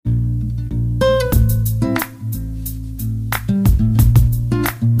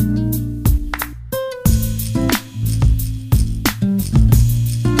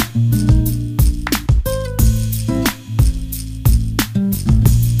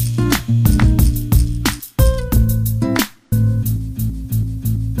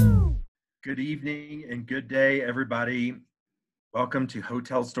day, everybody. Welcome to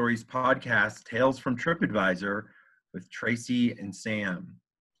Hotel Stories Podcast, Tales from TripAdvisor with Tracy and Sam.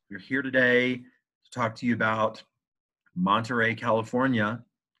 We're here today to talk to you about Monterey, California,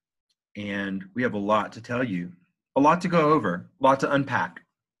 and we have a lot to tell you, a lot to go over, a lot to unpack.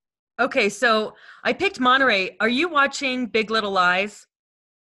 Okay, so I picked Monterey. Are you watching Big Little Lies?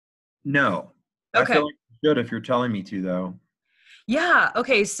 No, I Okay. feel like you should if you're telling me to, though. Yeah.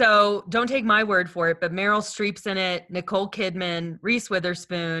 Okay. So don't take my word for it, but Meryl Streep's in it, Nicole Kidman, Reese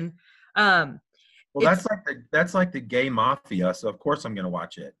Witherspoon. Um, Well, it's that's like the gay mafia, so of course I'm going to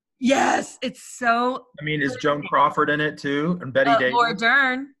watch it. yes, it's so I mean, is Joan Crawford in it too, and Betty Laura Davis,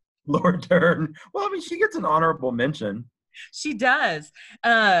 Dern. Laura Dern? Well, I mean, she gets an honorable mention. She does.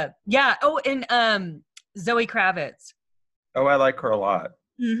 Yeah. Oh, and Zoe Kravitz. Oh, I like her a lot.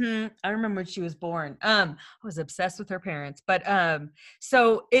 I remember when she was born. I was obsessed with her parents. But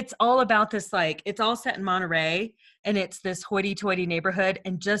so it's all about this, like, it's all set in Monterey, and it's this hoity-toity neighborhood,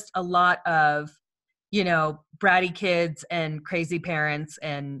 and just a lot of, bratty kids and crazy parents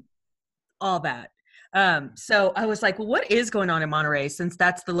and all that. So I was like, well, what is going on in Monterey, since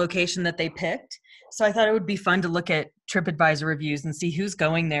that's the location that they picked? So I thought it would be fun to look at TripAdvisor reviews and see who's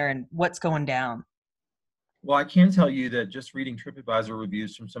going there and what's going down. Well, I can tell you that just reading TripAdvisor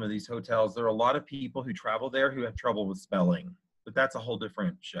reviews from some of these hotels, there are a lot of people who travel there who have trouble with spelling, but that's a whole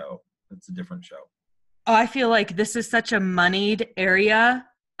different show. That's a different show. Oh, I feel like this is such a moneyed area,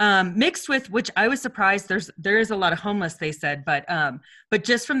 mixed with, which I was surprised. There is a lot of homeless, they said, but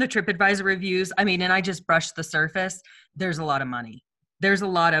just from the TripAdvisor reviews, I mean, and I just brushed the surface. There's a lot of money. There's a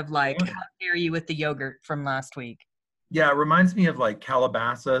lot of like, how dare you with the yogurt from last week? Yeah, it reminds me of like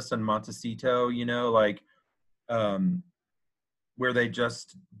Calabasas and Montecito, um, where they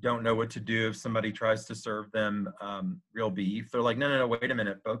just don't know what to do if somebody tries to serve them real beef. They're like, no, wait a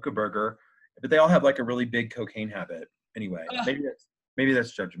minute, Boca Burger. But they all have like a really big cocaine habit. Anyway, maybe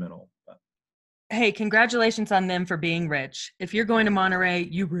that's judgmental. But. Hey, congratulations on them for being rich. If you're going to Monterey,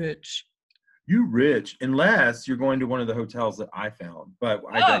 you rich. You rich, unless you're going to one of the hotels that I found. But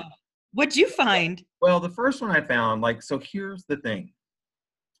What'd you find? Well, the first one I found, so here's the thing.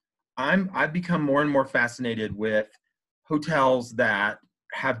 I've become more and more fascinated with hotels that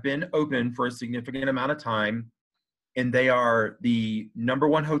have been open for a significant amount of time, and they are the number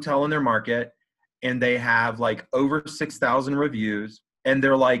one hotel in their market, and they have like over 6,000 reviews, and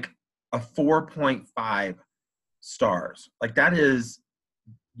they're like a 4.5 stars. Like that is,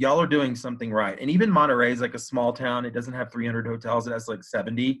 y'all are doing something right. And even Monterey is like a small town. It doesn't have 300 hotels. It has like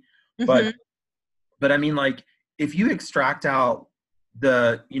 70. But I mean, like, if you extract out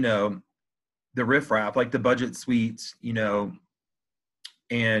the riffraff, like the budget suites,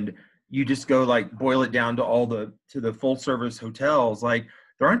 and you just go like boil it down to the full service hotels, like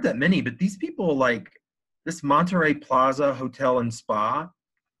there aren't that many, but these people, like this Monterey Plaza Hotel and Spa,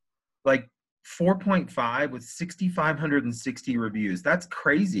 like 4.5 with 6,560 reviews. That's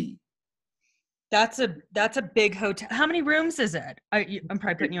crazy. That's a big hotel. How many rooms is it? I'm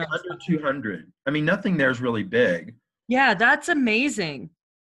probably putting you on under 200. I mean, nothing there is really big. Yeah, that's amazing.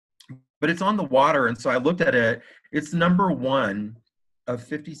 But it's on the water, and so I looked at it. It's number one of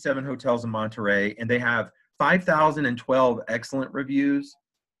 57 hotels in Monterey, and they have 5,012 excellent reviews,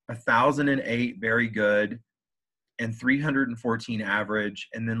 1,008 very good, and 314 average,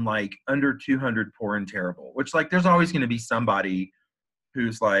 and then like under 200 poor and terrible. Which, like, there's always going to be somebody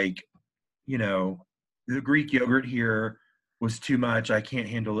who's like, the Greek yogurt here was too much. I can't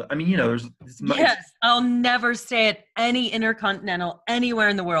handle it. I mean, there's yes, I'll never stay at any Intercontinental anywhere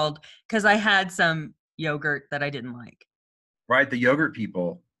in the world because I had some yogurt that I didn't like. Right, the yogurt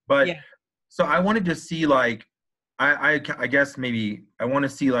people. But yeah. So I wanted to see like, I guess maybe I want to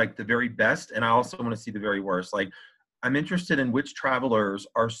see like the very best, and I also want to see the very worst. Like, I'm interested in which travelers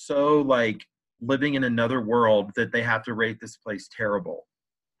are so like living in another world that they have to rate this place terrible.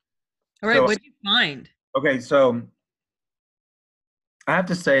 All right, what did you find? Okay, so I have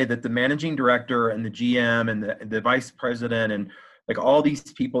to say that the managing director and the GM and the vice president and like all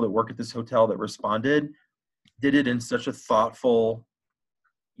these people that work at this hotel that responded did it in such a thoughtful,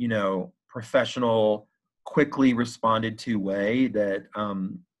 professional, quickly responded to way that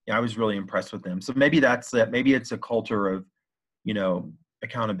I was really impressed with them. So maybe that's it. Maybe it's a culture of,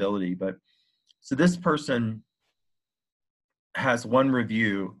 accountability. But so this person has one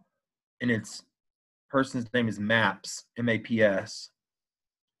review, and its person's name is Maps, M-A-P-S.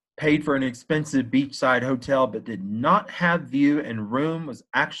 Paid for an expensive beachside hotel, but did not have view, and room was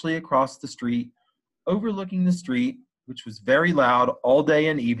actually across the street, overlooking the street, which was very loud all day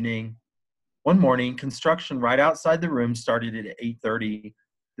and evening. One morning, construction right outside the room started at 8:30.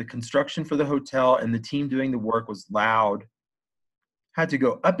 The construction for the hotel and the team doing the work was loud. Had to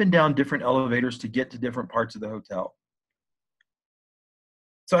go up and down different elevators to get to different parts of the hotel.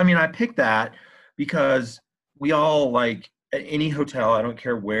 So, I mean, I picked that because we all like at any hotel, I don't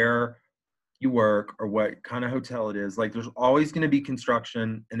care where you work or what kind of hotel it is, like there's always going to be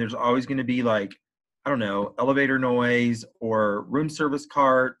construction and there's always going to be like, I don't know, elevator noise or room service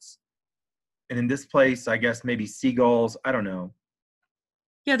carts. And in this place, I guess maybe seagulls. I don't know.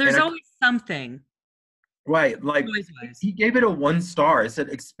 Yeah, there's always something. Right. Like Noise-wise. he gave it a 1 star. It said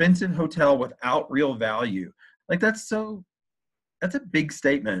expensive hotel without real value. Like that's a big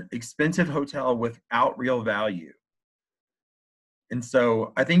statement. Expensive hotel without real value. And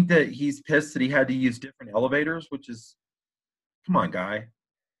so I think that he's pissed that he had to use different elevators, which is, come on, guy,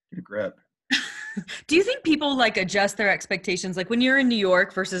 get a grip. Do you think people like adjust their expectations? Like when you're in New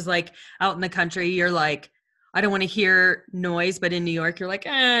York versus like out in the country, you're like, I don't want to hear noise, but in New York, you're like,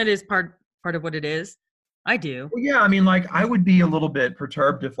 it is part of what it is. I do. Well, yeah, I mean, like I would be a little bit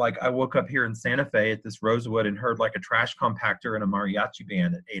perturbed if like I woke up here in Santa Fe at this Rosewood and heard like a trash compactor and a mariachi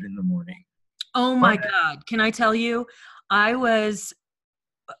band at 8 a.m. Oh my God. Can I tell you? I was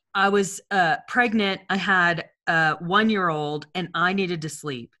pregnant. I had a 1-year-old and I needed to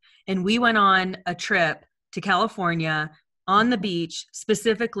sleep. And we went on a trip to California on the beach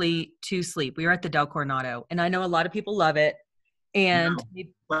specifically to sleep. We were at the Del Coronado, and I know a lot of people love it. And No,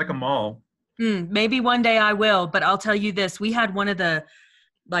 like a mall. maybe one day I will, but I'll tell you this. We had one of the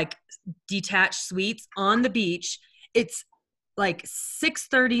like detached suites on the beach. It's like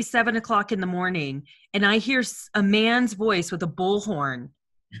 6:30, 7 o'clock in the morning. And I hear a man's voice with a bullhorn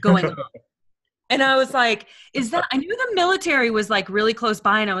going on. And I was like, I knew the military was like really close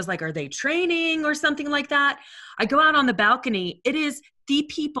by. And I was like, are they training or something like that? I go out on the balcony. It is the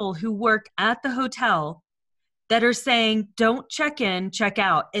people who work at the hotel that are saying, don't check in, check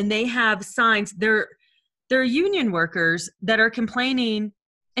out. And they have signs. They're union workers that are complaining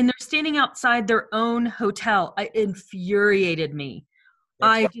and they're standing outside their own hotel. It infuriated me.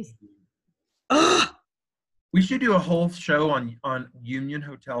 We should do a whole show on union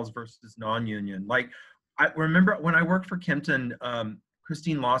hotels versus non-union. Like I remember when I worked for Kimpton,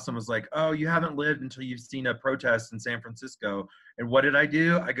 Christine Lawson was like, "Oh, you haven't lived until you've seen a protest in San Francisco." And what did I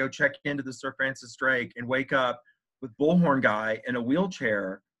do? I go check into the Sir Francis Drake and wake up with Bullhorn guy in a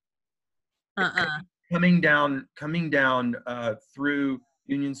wheelchair, coming down through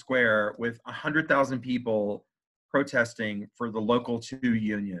Union Square with 100,000 people protesting for the local 2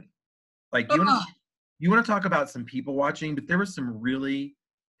 union. Like you want to talk about some people watching, but there were some really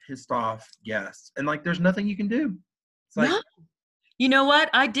pissed off guests, and like there's nothing you can do. It's like, no. You know what?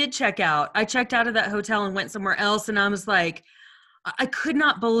 I did check out. I checked out of that hotel and went somewhere else, and I was like, I could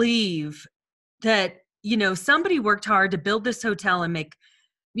not believe that, somebody worked hard to build this hotel and make,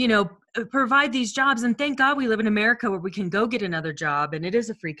 provide these jobs. And thank God we live in America where we can go get another job and it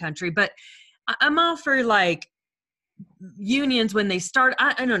is a free country. But I'm all for like unions when they start.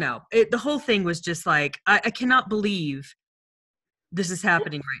 I don't know. The whole thing was just like, I cannot believe this is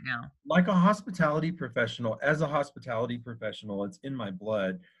happening right now. Like a hospitality professional, as a hospitality professional, it's in my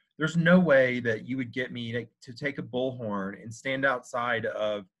blood. There's no way that you would get me to take a bullhorn and stand outside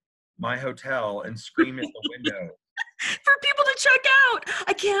of my hotel and scream at the window. For people to check out.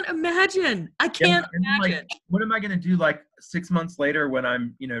 I can't imagine. Imagine. Like, what am I going to do like 6 months later when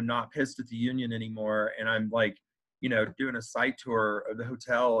I'm, not pissed at the union anymore and I'm like, doing a site tour of the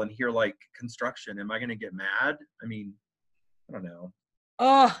hotel and hear like construction? Am I going to get mad? I mean, I don't know.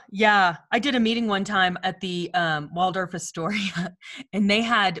 Oh, yeah. I did a meeting one time at the Waldorf Astoria, and they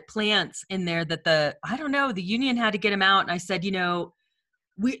had plants in there that the union had to get them out. And I said,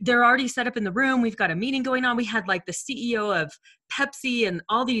 they're already set up in the room. We've got a meeting going on. We had like the CEO of Pepsi and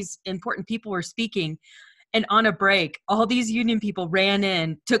all these important people were speaking. And on a break, all these union people ran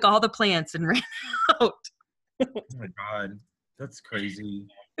in, took all the plants and ran out. Oh my God. That's crazy.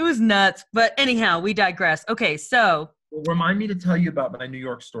 It was nuts. But anyhow, we digress. Okay, so. Well, remind me to tell you about my New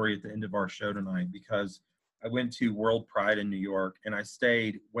York story at the end of our show tonight, because I went to World Pride in New York and I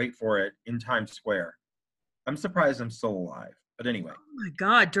stayed, wait for it, in Times Square. I'm surprised I'm still alive. But anyway. Oh my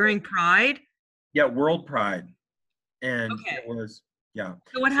God, during Pride? Yeah, World Pride. And It was, yeah.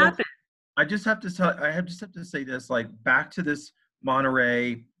 So what happened? I just have to say this, like back to this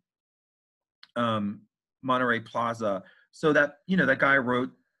Monterey Plaza. So that, that guy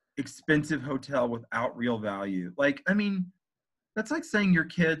wrote expensive hotel without real value. Like, I mean, that's like saying your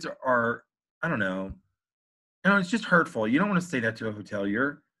kids are, I don't know. It's just hurtful. You don't want to say that to a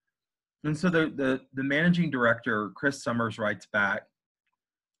hotelier. And so the managing director, Chris Summers, writes back,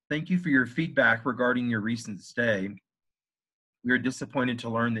 "Thank you for your feedback regarding your recent stay. We are disappointed to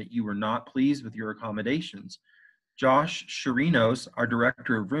learn that you were not pleased with your accommodations. Josh Chirinos, our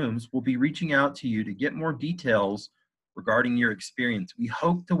director of rooms, will be reaching out to you to get more details regarding your experience. We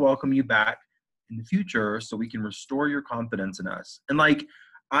hope to welcome you back in the future so we can restore your confidence in us. And like,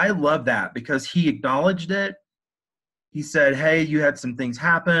 I love that because he acknowledged it. He said, hey, you had some things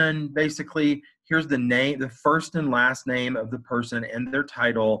happen. Basically, here's the name, the first and last name of the person and their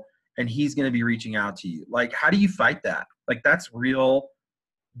title, and he's going to be reaching out to you. Like, how do you fight that? Like, that's real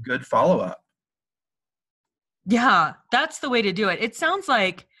good follow-up. Yeah, that's the way to do it. It sounds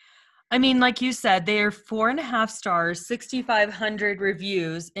like, I mean, like you said, they are 4.5 stars, 6,500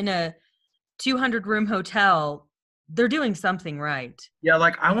 reviews in a 200-room hotel. They're doing something right. Yeah,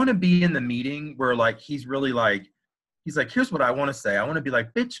 like, I want to be in the meeting where, like, he's really like, he's like, here's what I want to say. I want to be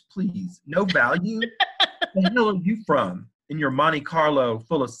like, bitch, please, no value. Where the hell are you from? In your Monte Carlo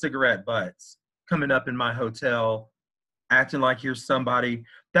full of cigarette butts, coming up in my hotel, acting like you're somebody.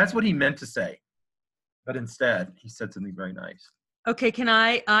 That's what he meant to say. But instead, he said something very nice. Okay,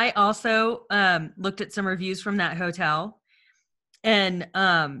 I also looked at some reviews from that hotel. And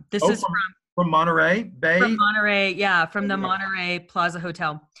this is from Monterey Bay? From Monterey, yeah, from the Monterey Plaza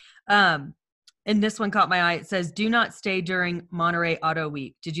Hotel. And this one caught my eye. It says, do not stay during Monterey Auto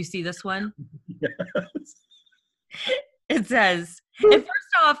Week. Did you see this one? Yes. It says, and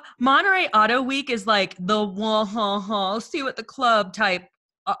first off, Monterey Auto Week is like the see you at the club type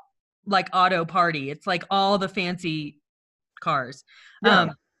like auto party. It's like all the fancy cars. Yeah.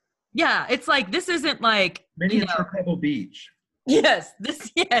 Yeah, it's like, this isn't like, Miniature Pebble Beach. Yes,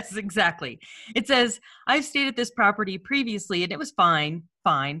 exactly. It says, I've stayed at this property previously and it was fine.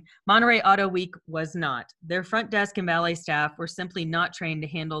 Monterey Auto Week was not. Their front desk and valet staff were simply not trained to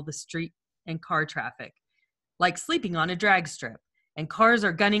handle the street and car traffic, like sleeping on a drag strip. And cars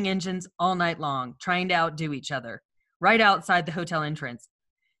are gunning engines all night long, trying to outdo each other, right outside the hotel entrance.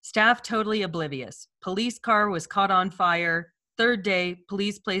 Staff totally oblivious. Police car was caught on fire. Third day,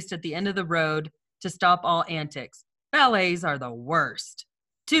 police placed at the end of the road to stop all antics. Valets are the worst.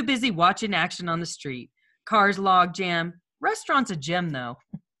 Too busy watching action on the street. Cars log jam. Restaurant's a gem, though.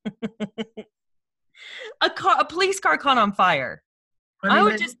 A police car caught on fire. I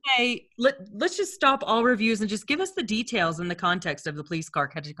would just say, let's just stop all reviews and just give us the details in the context of the police car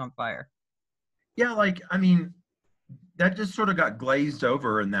catching on fire. Yeah, like, I mean, that just sort of got glazed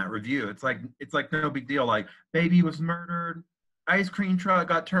over in that review. It's like no big deal. Like, baby was murdered, ice cream truck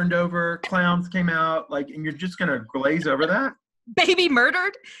got turned over, clowns came out, like, and you're just gonna glaze over that? Baby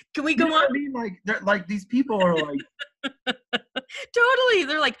murdered? Can we go on? I mean, like, they're like, these people are like totally.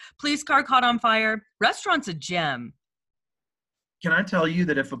 They're like, police car caught on fire. Restaurant's a gem. Can I tell you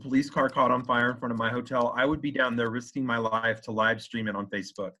that if a police car caught on fire in front of my hotel, I would be down there risking my life to live stream it on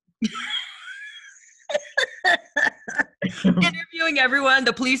Facebook. Interviewing everyone,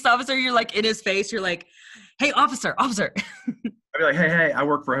 the police officer, you're like in his face, you're like, hey, officer. I'd be like, hey, I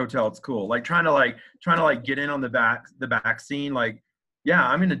work for a hotel, it's cool. Like trying to get in on the back scene. Like, yeah,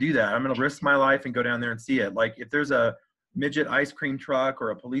 I'm gonna do that. I'm gonna risk my life and go down there and see it. Like, if there's a midget ice cream truck or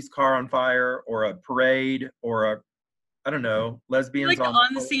a police car on fire or a parade or a, I don't know, lesbians like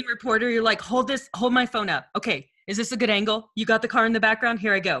on the scene reporter, you're like, hold my phone up. Okay, is this a good angle? You got the car in the background?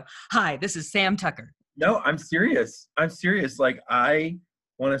 Here I go. Hi, this is Sam Tucker. No, I'm serious. Like, I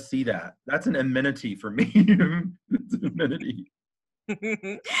want to see that. That's an amenity for me. It's an amenity.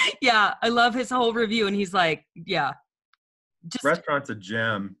 Yeah, I love his whole review. And he's like, yeah. Restaurant's a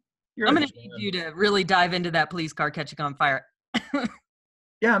gem. I'm going to need you to really dive into that police car catching on fire.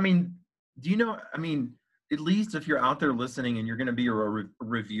 Yeah, I mean, at least if you're out there listening and you're going to be a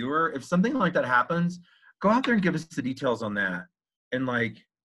reviewer, if something like that happens, go out there and give us the details on that. And like,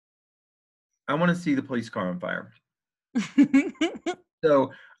 I want to see the police car on fire.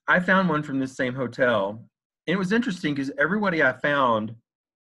 So I found one from this same hotel. And it was interesting because everybody I found,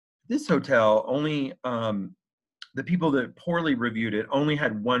 this hotel only, the people that poorly reviewed it only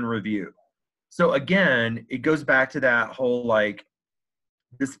had one review. So again, it goes back to that whole, like,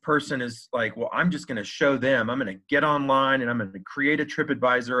 this person is like, well, I'm just going to show them. I'm going to get online and I'm going to create a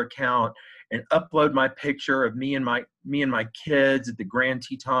TripAdvisor account and upload my picture of me and my kids at the Grand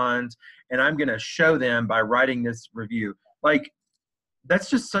Tetons, and I'm going to show them by writing this review. Like, that's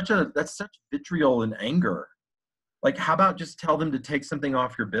such vitriol and anger. Like, how about just tell them to take something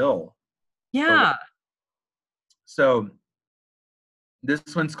off your bill? Yeah. So this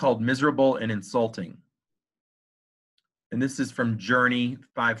one's called Miserable and Insulting. And this is from Journey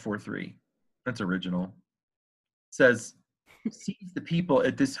 543. That's original. It says, sees the people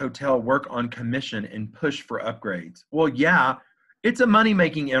at this hotel work on commission and push for upgrades. Well, yeah, it's a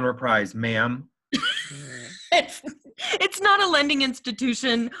money-making enterprise, ma'am. It's not a lending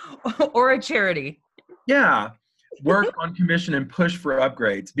institution or a charity. Yeah. Work on commission and push for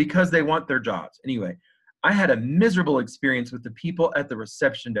upgrades because they want their jobs. Anyway, I had a miserable experience with the people at the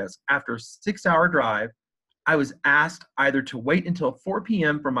reception desk. After a 6-hour drive, I was asked either to wait until 4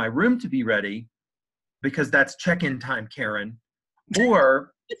 p.m. for my room to be ready, because that's check-in time, Karen,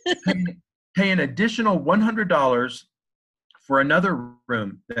 or pay an additional $100 for another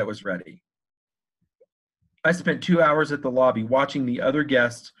room that was ready. I spent 2 hours at the lobby watching the other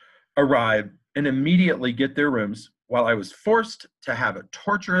guests arrive and immediately get their rooms while I was forced to have a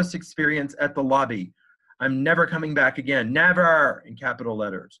torturous experience at the lobby. I'm never coming back again. Never, in capital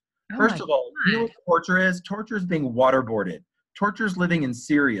letters. Oh First my of all, you know what torture is? Torture is being waterboarded. Torture is living in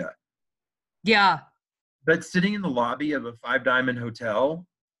Syria. Yeah. But sitting in the lobby of a 5-diamond hotel,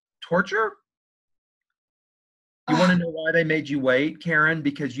 torture? You want to know why they made you wait, Karen?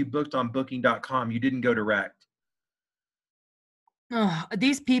 Because you booked on booking.com. You didn't go direct.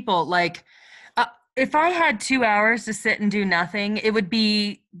 These people, like, if I had 2 hours to sit and do nothing, it would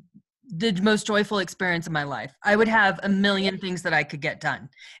be the most joyful experience of my life. I would have a million things that I could get done,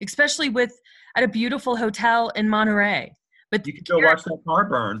 especially at a beautiful hotel in Monterey. But You could go watch that car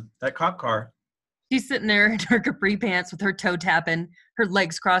burn, that cop car. she's sitting there in her capri pants with her toe tapping, her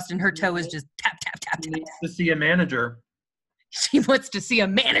legs crossed, and her toe is just tap, tap, tap, She tap. needs to see a manager. She wants to see a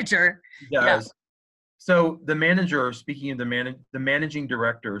manager. He does. Yeah. So the manager, speaking of the managing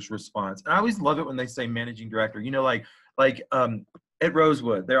director's response, and I always love it when they say managing director. You know, like at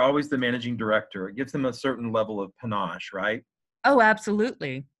Rosewood, they're always the managing director. It gives them a certain level of panache, right? Oh,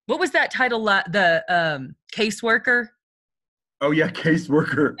 absolutely. What was that title? The caseworker? Oh, yeah,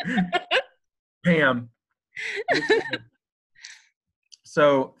 caseworker. Pam.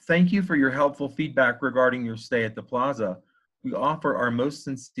 So thank you for your helpful feedback regarding your stay at the Plaza. We offer our most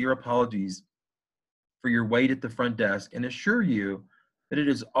sincere apologies for your wait at the front desk and assure you that it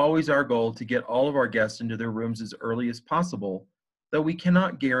is always our goal to get all of our guests into their rooms as early as possible, though we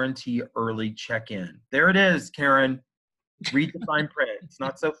cannot guarantee early check-in. There it is, Karen. Read the fine print. It's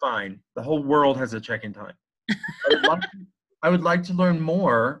not so fine. The whole world has a check-in time. I would like to learn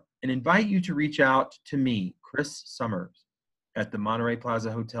more and invite you to reach out to me, Chris Summers, at the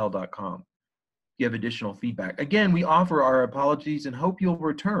MontereyPlazaHotel.com. If you have additional feedback. Again, we offer our apologies and hope you'll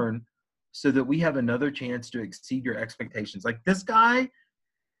return so that we have another chance to exceed your expectations. Like, this guy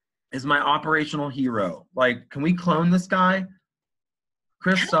is my operational hero. Like, can we clone this guy?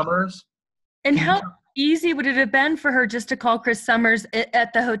 Chris Summers. And how easy would it have been for her just to call Chris Summers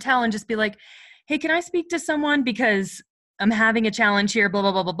at the hotel and just be like, hey, can I speak to someone because I'm having a challenge here, blah,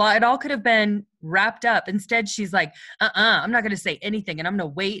 blah, blah, blah, blah. It all could have been wrapped up. Instead, she's like, I'm not going to say anything, and I'm going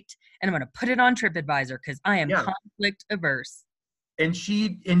to wait, and I'm going to put it on TripAdvisor because I am conflict averse. And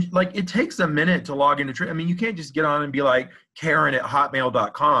it takes a minute to log into I mean, you can't just get on and be like Karen at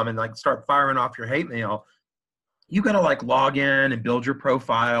hotmail.com and like start firing off your hate mail. You got to like log in and build your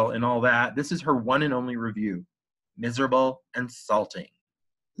profile and all that. This is her one and only review. Miserable, insulting.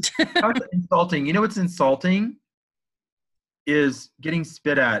 How's it insulting? You know what's insulting is getting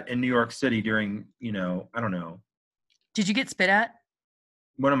spit at in New York City during, I don't know. Did you get spit at?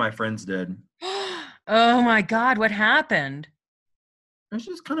 One of my friends did. Oh my God, what happened? It was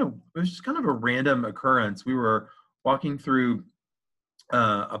just kind of a random occurrence. We were walking through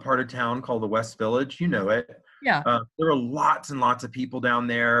a part of town called the West Village. You know it. Yeah. There were lots and lots of people down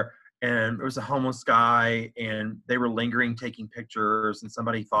there, and there was a homeless guy, and they were lingering, taking pictures, and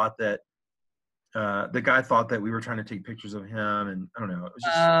somebody thought that the guy thought that we were trying to take pictures of him, and I don't know. It was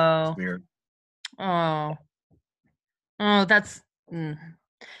just it was weird. Oh, that's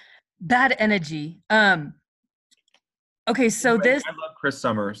bad energy. Okay, so anyway, I love Chris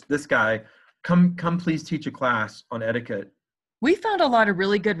Summers. This guy, come please teach a class on etiquette. We found a lot of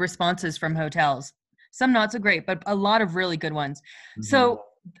really good responses from hotels. Some not so great, but a lot of really good ones. Mm-hmm. So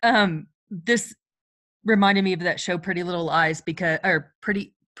this reminded me of that show Pretty Little Lies, or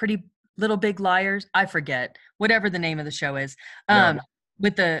Pretty Little Big Liars. I forget whatever the name of the show is.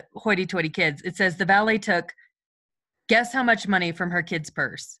 With the hoity-toity kids. It says the valet took, guess how much money from her kid's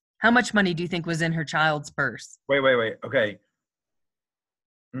purse? How much money do you think was in her child's purse? Wait. Okay.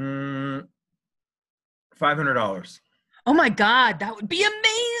 $500. Oh my God, that would be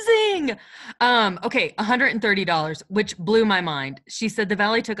amazing. Okay, $130, which blew my mind. She said the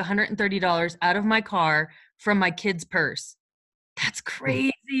valet took $130 out of my car from my kid's purse. That's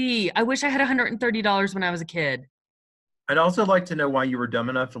crazy. I wish I had $130 when I was a kid. I'd also like to know why you were dumb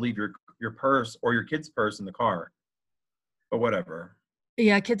enough to leave your purse or your kid's purse in the car. But whatever.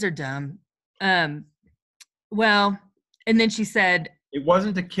 Yeah, kids are dumb. Well, and then she said, It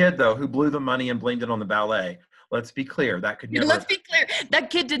wasn't a kid though who blew the money and blamed it on the ballet. Let's be clear. That could never. Let's be clear. That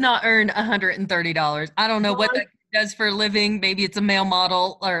kid did not earn $130. I don't know what that kid does for a living. Maybe it's a male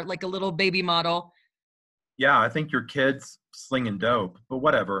model or like a little baby model. Yeah, I think your kid's slinging dope, but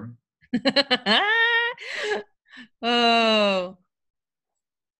whatever. Oh.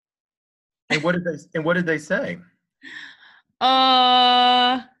 And what did they say?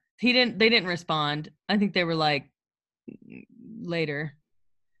 Uh they didn't respond. I think they were like later.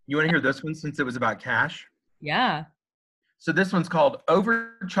 You want to hear this one since it was about cash? Yeah. So this one's called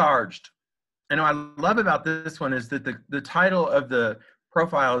Overcharged. And what I love about this one is that the title of the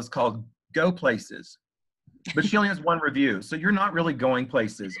profile is called Go Places. But she only has one review. So you're not really going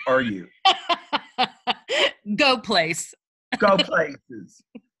places, are you? Go place. Go places.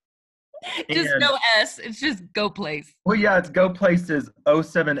 Just no S. It's just Go Place. Well, yeah, it's Go Places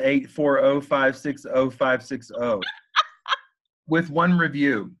 07840560560 with one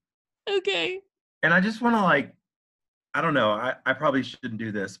review. Okay. And I just want to I don't know, I probably shouldn't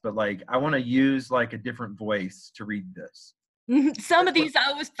do this, but I want to use a different voice to read this. Some of these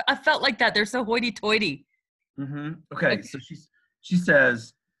I felt like that. They're so hoity-toity. Mm-hmm. Okay, so she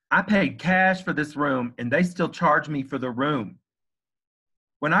says, I paid cash for this room and they still charge me for the room.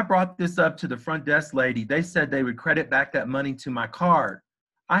 When I brought this up to the front desk lady, they said they would credit back that money to my card.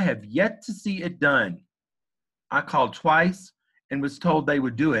 I have yet to see it done. I called twice and was told they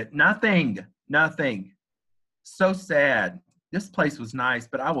would do it. Nothing. So sad. This place was nice,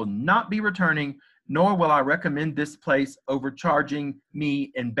 but I will not be returning, nor will I recommend this place overcharging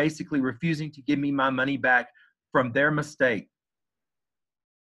me and basically refusing to give me my money back from their mistake.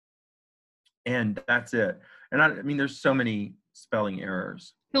 And that's it. And I mean, there's so many spelling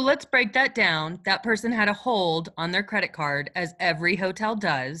errors. So let's break that down. That person had a hold on their credit card, as every hotel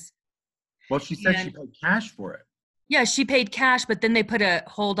does. Well, she said she paid cash for it. Yeah, she paid cash, but then they put a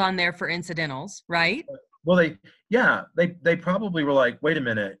hold on there for incidentals, right? Well, they probably were like, wait a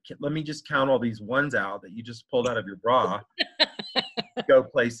minute, let me just count all these ones out that you just pulled out of your bra. Go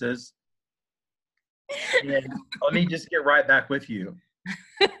places. And let me just get right back with you.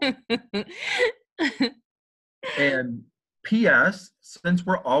 And P.S., since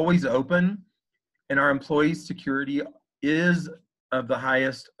we're always open and our employees' security is of the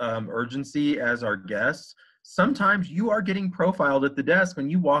highest urgency as our guests, sometimes you are getting profiled at the desk when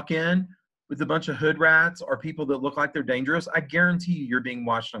you walk in with a bunch of hood rats or people that look like they're dangerous. I guarantee you're being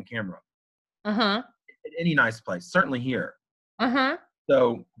watched on camera. Uh-huh. At any nice place, certainly here. Uh-huh.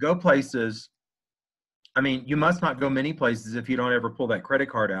 So Go Places. I mean, you must not go many places if you don't ever pull that credit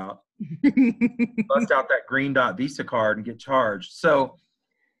card out. Bust out that green dot Visa card and get charged. So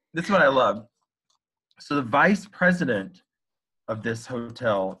this is what I love. So the vice president of this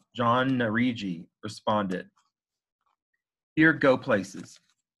hotel, John Narigi, responded, Dear Go Places,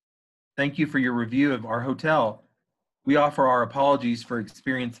 thank you for your review of our hotel. We offer our apologies for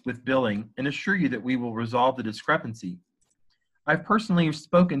experience with billing and assure you that we will resolve the discrepancy. I've personally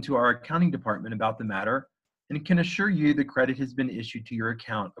spoken to our accounting department about the matter and can assure you the credit has been issued to your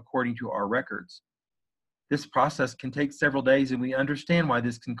account according to our records. This process can take several days and we understand why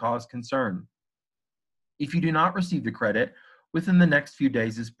this can cause concern. If you do not receive the credit within the next few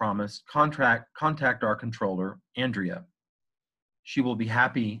days as promised, contact our controller, Andrea. She will be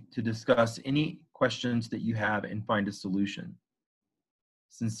happy to discuss any questions that you have and find a solution.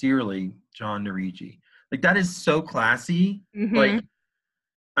 Sincerely, John Narigi. That is so classy. Mm-hmm.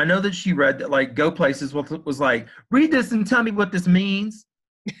 I know that she read that Go Places was like, read this and tell me what this means.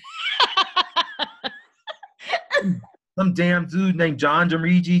 Some damn dude named John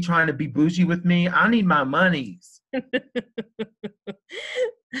Narigi trying to be bougie with me. I need my monies.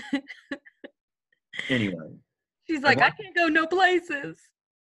 Anyway. She's like, I can't go no places.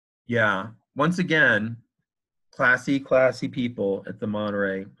 Yeah. Once again, classy people at the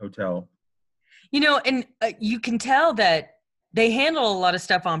Monterey Hotel. And you can tell that they handle a lot of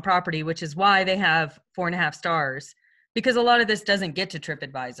stuff on property, which is why they have 4.5 stars, because a lot of this doesn't get to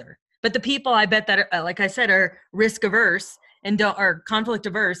TripAdvisor. But the people, I bet that, like I said, are risk averse and are conflict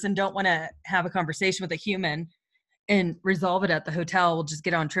averse and don't want to have a conversation with a human and resolve it at the hotel. Will just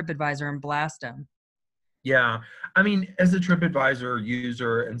get on TripAdvisor and blast them. Yeah. I mean, as a TripAdvisor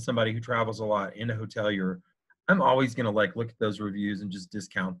user and somebody who travels a lot in a hotelier, I'm always going to look at those reviews and just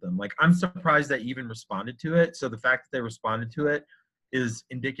discount them. I'm surprised they even responded to it. So the fact that they responded to it is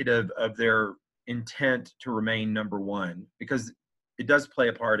indicative of their intent to remain number one, because it does play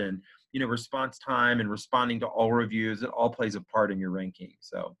a part in, response time and responding to all reviews. It all plays a part in your ranking.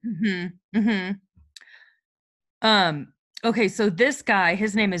 So. Mm-hmm. Mm-hmm. Okay. So this guy,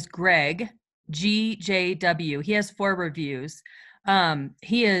 his name is Greg, GJW. He has 4 reviews.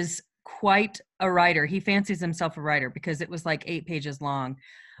 He is quite a writer. He fancies himself a writer because it was like 8 pages long.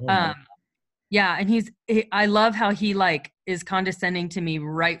 Oh my. Um, yeah, and I love how he like is condescending to me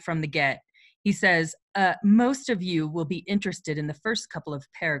right from the get. He says, most of you will be interested in the first couple of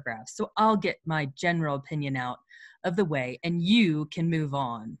paragraphs, so I'll get my general opinion out of the way and you can move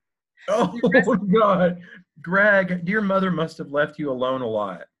on. Oh God. Greg, your mother must have left you alone a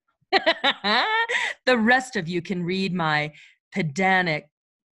lot. The rest of you can read my pedantic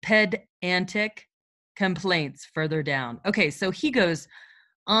complaints further down. Okay, so he goes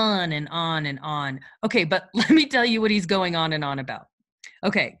on and on and on. Okay, but let me tell you what he's going on and on about.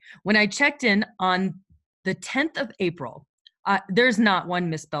 Okay, when I checked in on the 10th of April, there's not one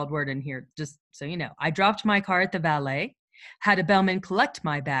misspelled word in here, just so you know. I dropped my car at the valet, had a bellman collect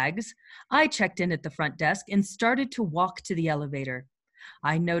my bags. I checked in at the front desk and started to walk to the elevator.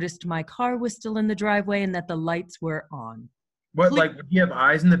 I noticed my car was still in the driveway and that the lights were on. What, like, do you have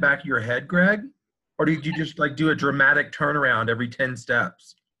eyes in the back of your head, Greg? Or did you just like do a dramatic turnaround every 10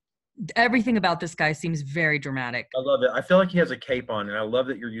 steps? Everything about this guy seems very dramatic. I love it. I feel like he has a cape on, and I love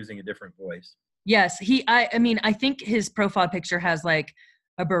that you're using a different voice. Yes, I mean, I think his profile picture has like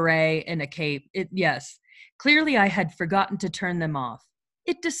a beret and a cape. Yes. Clearly I had forgotten to turn them off.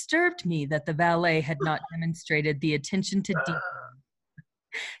 It disturbed me that the valet had not demonstrated the attention to detail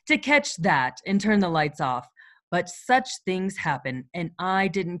to catch that and turn the lights off. But such things happen, and I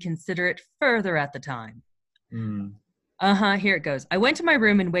didn't consider it further at the time. Mm. Here it goes. I went to my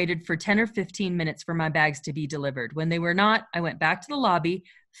room and waited for 10 or 15 minutes for my bags to be delivered. When they were not, I went back to the lobby,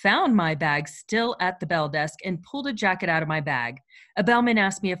 found my bags still at the bell desk, and pulled a jacket out of my bag. A bellman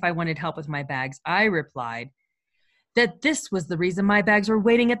asked me if I wanted help with my bags. I replied that this was the reason my bags were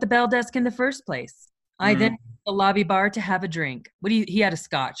waiting at the bell desk in the first place. I then went to the lobby bar to have a drink. He had a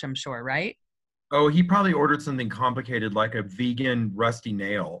scotch, I'm sure, right? Oh, he probably ordered something complicated like a vegan rusty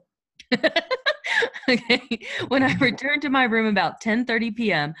nail. Okay. When I returned to my room about 10:30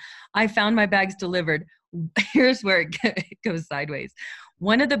 p.m., I found my bags delivered. Here's where it goes sideways.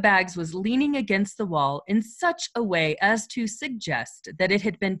 One of the bags was leaning against the wall in such a way as to suggest that it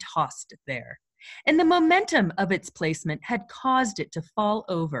had been tossed there, and the momentum of its placement had caused it to fall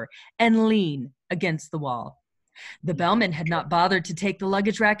over and lean against the wall. The bellman had not bothered to take the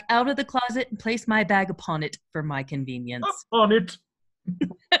luggage rack out of the closet and place my bag upon it for my convenience. Upon it.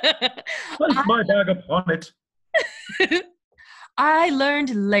 Place my bag upon it. I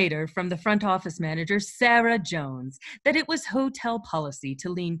learned later from the front office manager, Sarah Jones, that it was hotel policy to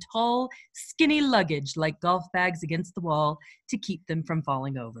lean tall, skinny luggage like golf bags against the wall to keep them from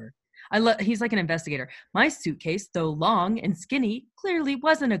falling over. He's like an investigator. My suitcase, though long and skinny, clearly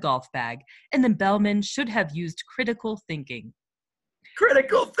wasn't a golf bag, and the bellman should have used critical thinking.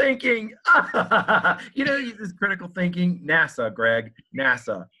 Critical thinking. You know, uses critical thinking. NASA, Greg.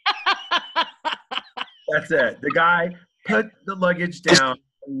 NASA. That's it. The guy put the luggage down.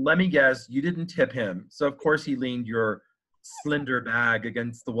 Let me guess, you didn't tip him. So, of course, he leaned your slender bag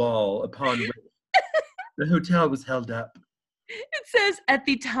against the wall upon which the hotel was held up. It says at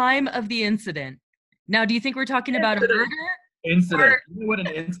the time of the incident. Now, do you think we're talking about a murder? Incident. You know what an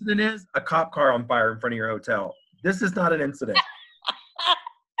incident is? A cop car on fire in front of your hotel. This is not an incident.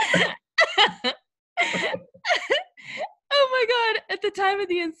 Oh my God. At the time of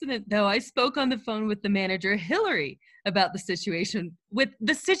the incident, though, I spoke on the phone with the manager, Hillary, about the situation with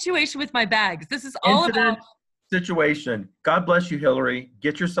my bags. This is all Incident, about situation. God bless you, Hillary.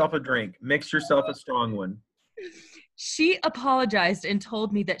 Get yourself a drink. Mix yourself a strong one. She apologized and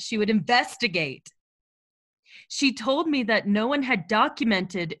told me that she would investigate. She told me that no one had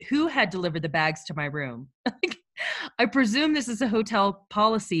documented who had delivered the bags to my room. I presume this is a hotel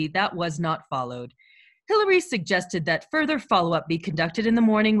policy that was not followed. Hillary suggested that further follow-up be conducted in the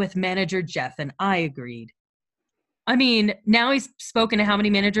morning with manager Jeff, and I agreed. I mean, now he's spoken to how many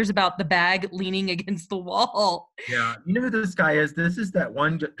managers about the bag leaning against the wall? Yeah. You know who this guy is? This is that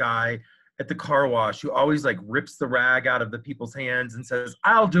one guy at the car wash who always like rips the rag out of the people's hands and says,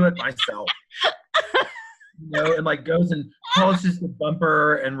 I'll do it myself. You know, and like goes and polishes the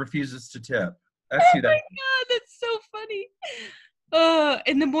bumper and refuses to tip. That's who that is. Oh my God, that's so funny.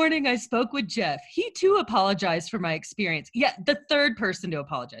 In the morning, I spoke with Jeff. He too apologized for my experience. Yeah, the third person to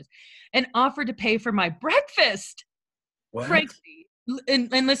apologize, and offered to pay for my breakfast. What? Frankly,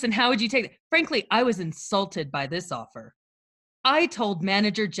 and listen, how would you take it? Frankly, I was insulted by this offer. I told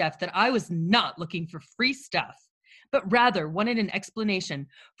manager Jeff that I was not looking for free stuff, but rather wanted an explanation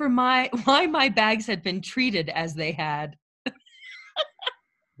for why my bags had been treated as they had.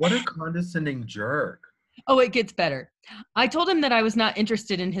 What a condescending jerk. Oh, it gets better. I told him that I was not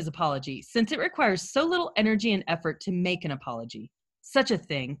interested in his apology, since it requires so little energy and effort to make an apology. Such a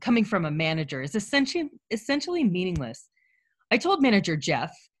thing, coming from a manager, is essentially meaningless. I told manager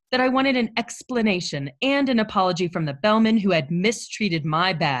Jeff that I wanted an explanation and an apology from the bellman who had mistreated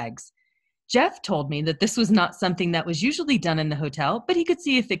my bags. Jeff told me that this was not something that was usually done in the hotel, but he could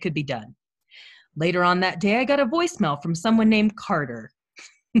see if it could be done. Later on that day, I got a voicemail from someone named Carter.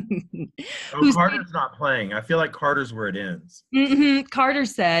 Oh, who said, Carter's not playing. I feel like Carter's where it ends. Carter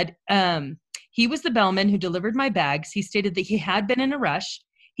said he was the bellman who delivered my bags. He stated that he had been in a rush.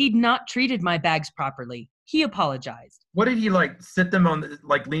 He'd not treated my bags properly. He apologized. What did he like? Sit them on,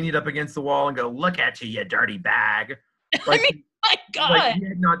 like lean it up against the wall and go, "Look at you, you dirty bag." I Like, mean, my God. like he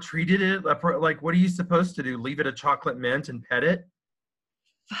had not treated it. Like, what are you supposed to do? Leave it a chocolate mint and pet it?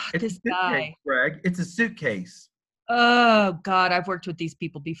 It's a This suitcase, guy. Greg. It's a suitcase. Oh, God, I've worked with these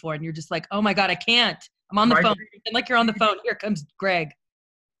people before, and you're just like, oh, my God, I can't. I'm on the Right? phone. And like you're on the phone. Here comes Greg.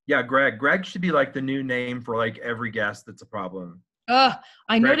 Yeah, Greg. Greg should be like the new name for like every guest that's a problem. I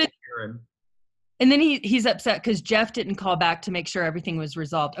Greg noticed. Aaron. And then he's upset because Jeff didn't call back to make sure everything was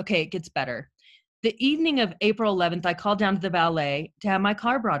resolved. Okay, it gets better. The evening of April 11th, I called down to the valet to have my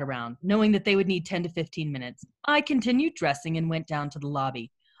car brought around, knowing that they would need 10 to 15 minutes. I continued dressing and went down to the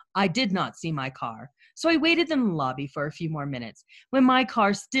lobby. I did not see my car, so I waited in the lobby for a few more minutes. When my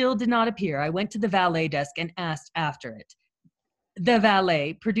car still did not appear, I went to the valet desk and asked after it. The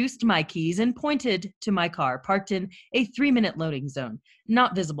valet produced my keys and pointed to my car, parked in a 3-minute loading zone,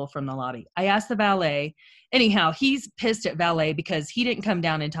 not visible from the lobby. I asked the valet. Anyhow, he's pissed at valet because he didn't come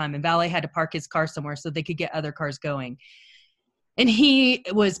down in time and valet had to park his car somewhere so they could get other cars going. And he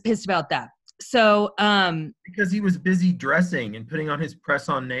was pissed about that. So, Because he was busy dressing and putting on his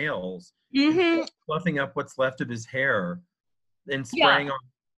press-on nails, and fluffing up what's left of his hair, and spraying on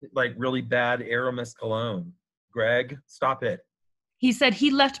like really bad Aramis cologne. Greg, stop it. He said he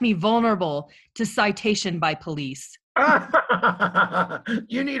left me vulnerable to citation by police.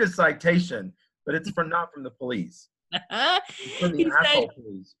 You need a citation, but it's not from the police. It's from the He asshole said,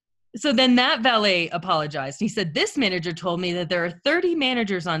 police. so then that valet apologized. He said, this manager told me that there are 30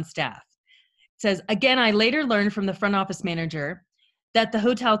 managers on staff. It says, again, I later learned from the front office manager that the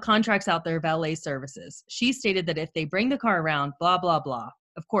hotel contracts out their valet services. She stated that if they bring the car around, blah, blah, blah,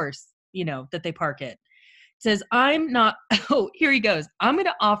 of course, that they park it. Says, here he goes. I'm going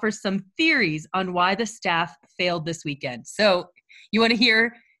to offer some theories on why the staff failed this weekend. So you want to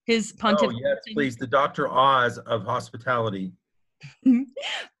hear his pontificate? Oh, yes, please. The Dr. Oz of hospitality.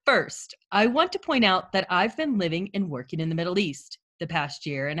 First, I want to point out that I've been living and working in the Middle East the past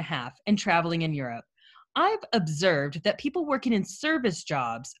year and a half and traveling in Europe. I've observed that people working in service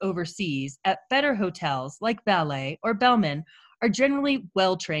jobs overseas at better hotels like valet or bellman are generally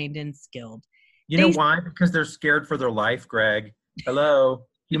well-trained and skilled. You know why? Because they're scared for their life, Greg. Hello,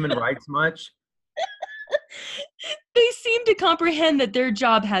 human rights much? They seem to comprehend that their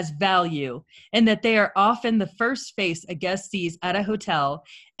job has value and that they are often the first face a guest sees at a hotel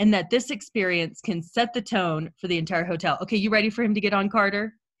and that this experience can set the tone for the entire hotel. Okay, you ready for him to get on,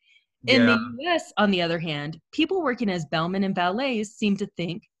 Carter? In the U.S., on the other hand, people working as bellmen and valets seem to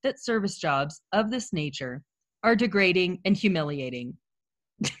think that service jobs of this nature are degrading and humiliating.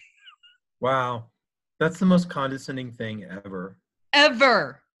 Wow. That's the most condescending thing ever.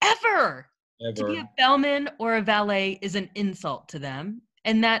 Ever. To be Ever. a bellman or a valet is an insult to them,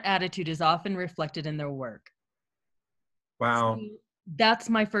 and that attitude is often reflected in their work. Wow. So that's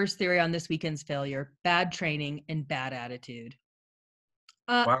my first theory on this weekend's failure: bad training and bad attitude.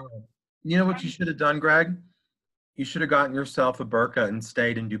 Wow. You know what you should have done, Greg? You should have gotten yourself a burqa and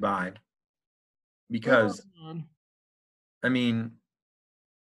stayed in Dubai. Because, I mean,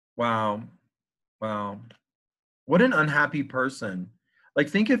 wow. Wow. What an unhappy person. Like,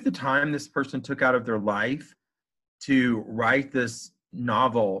 think of the time this person took out of their life to write this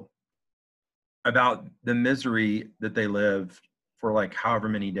novel about the misery that they lived for like however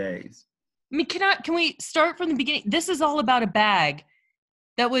many days. I mean, can we start from the beginning? This is all about a bag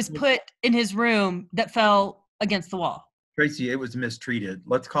that was put in his room that fell against the wall. Tracy, it was mistreated.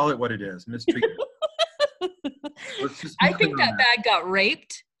 Let's call it what it is. Mistreated. I think that bag got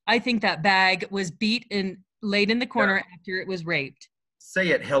raped. I think that bag was beat and laid in the corner after it was raped. Say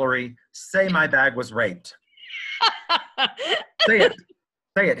it, Hillary. Say my bag was raped. Say it.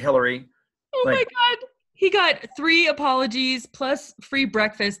 Say it, Hillary. Oh my God. He got 3 apologies plus free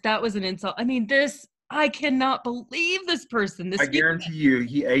breakfast. That was an insult. I mean, I cannot believe this person. I guarantee you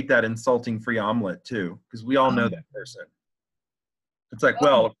he ate that insulting free omelet too, because we all know that person. It's like,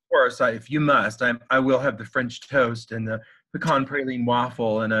 well, of course, if you must, I will have the French toast and the pecan praline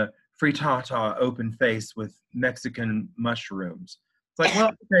waffle and a frittata open face with Mexican mushrooms. It's like,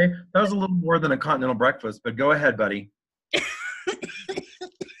 well, okay, that was a little more than a continental breakfast, but go ahead, buddy.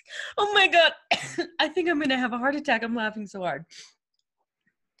 Oh my God. I think I'm going to have a heart attack. I'm laughing so hard.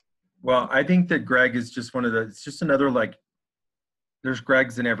 Well, I think that Greg is just one of the, it's just another, like, there's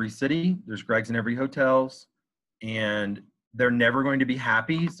Gregs in every city, there's Gregs in every hotels, and they're never going to be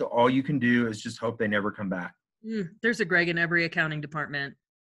happy. So all you can do is just hope they never come back. There's a Greg in every accounting department.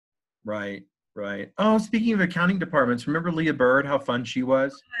 Right, right. Oh, speaking of accounting departments, remember Leah Bird, how fun she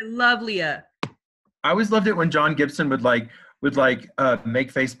was? I love Leah. I always loved it when John Gibson would make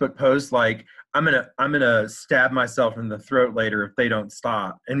Facebook posts like, I'm gonna stab myself in the throat later if they don't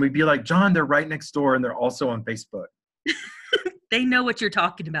stop. And we'd be like, John, they're right next door and they're also on Facebook. They know what you're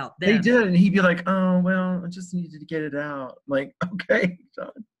talking about. They did, and he'd be like, oh well, I just needed to get it out. I'm like, okay,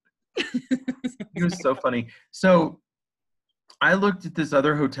 John. He was so funny. So I looked at this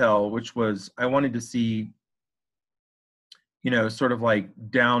other hotel, which was, I wanted to see, sort of like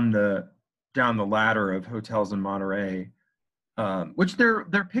down the ladder of hotels in Monterey, which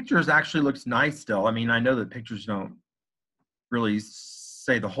their pictures actually looks nice still. I mean, I know that pictures don't really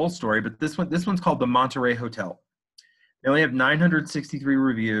say the whole story, but this one's called the Monterey Hotel. They only have 963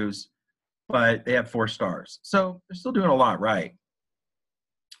 reviews, but they have 4 stars. So they're still doing a lot right.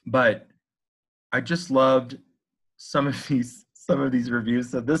 But I just loved some of these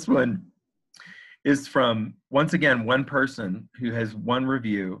reviews. So this one is from, once again, one person who has one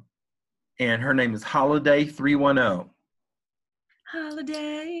review, and her name is Holiday310.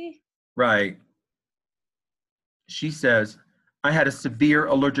 Holiday. Right. She says, I had a severe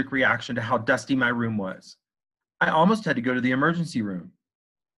allergic reaction to how dusty my room was. I almost had to go to the emergency room.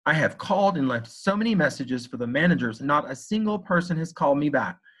 I have called and left so many messages for the managers, and not a single person has called me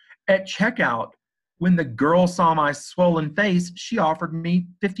back. At checkout, when the girl saw my swollen face, she offered me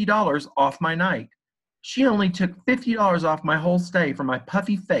 $50 off my night. She only took $50 off my whole stay for my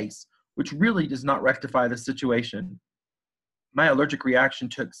puffy face, which really does not rectify the situation. My allergic reaction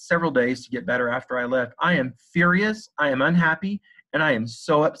took several days to get better after I left. I am furious, I am unhappy, and I am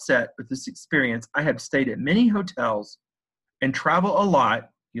so upset with this experience. I have stayed at many hotels and travel a lot.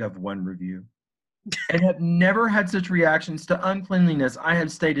 You have one review. And have never had such reactions to uncleanliness. I have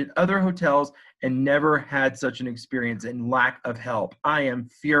stayed at other hotels and never had such an experience and lack of help. I am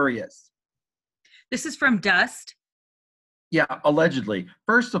furious. This is from Dust. Yeah, allegedly.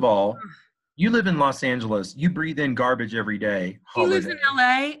 First of all, you live in Los Angeles. You breathe in garbage every day. She lives in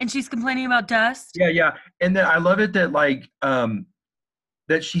LA and she's complaining about dust. Yeah. And then I love it that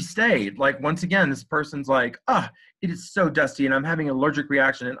that she stayed. Like, once again, this person's like, it is so dusty and I'm having an allergic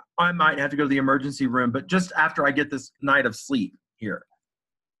reaction and I might have to go to the emergency room, but just after I get this night of sleep here.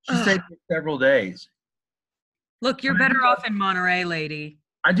 She stayed for several days. Look, you're better off in Monterey, lady.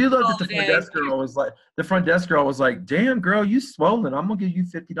 I do love that the front desk girl was like, damn girl, you swollen. I'm gonna give you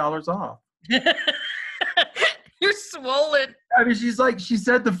 $50 off. You're swollen. I mean, she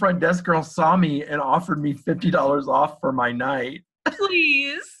said the front desk girl saw me and offered me $50 off for my night.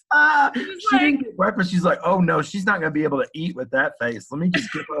 Please. She didn't get breakfast. She's like, oh no, she's not gonna be able to eat with that face. Let me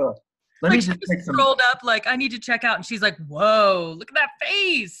just give her scrolled up like, I need to check out, and she's like, whoa, look at that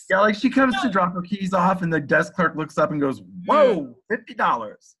face. Yeah, like she comes to drop her keys off and the desk clerk looks up and goes, whoa,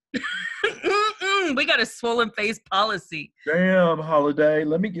 $50. We got a swollen face policy. Damn, Holiday,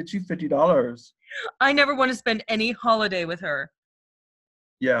 let me get you $50. I never want to spend any holiday with her.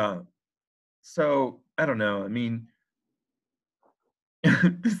 Yeah. So I don't know. I mean,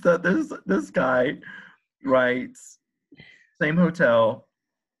 this guy writes, same hotel,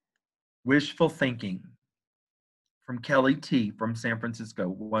 wishful thinking, from Kelly T from San Francisco,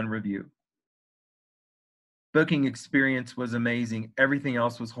 one review. Booking experience was amazing. Everything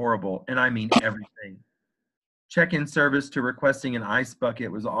else was horrible. And I mean everything. Check-in service to requesting an ice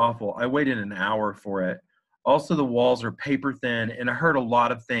bucket was awful. I waited an hour for it. Also, the walls are paper thin, and I heard a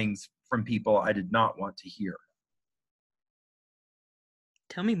lot of things from people I did not want to hear.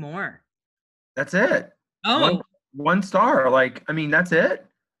 Tell me more. That's it. Oh. One star. Like, I mean, that's it.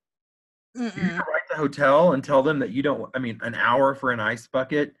 Mm-mm. You can write the hotel and tell them that you don't, I mean, an hour for an ice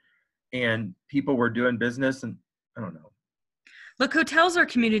bucket, and people were doing business, and I don't know. Look, hotels are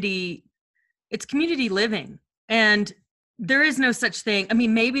community. It's community living. And there is no such thing. I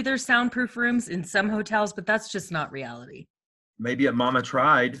mean, maybe there's soundproof rooms in some hotels, but that's just not reality. Maybe at Mama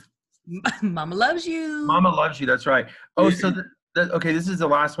Tried. Mama loves you. Mama loves you. That's right. Oh, so okay, this is the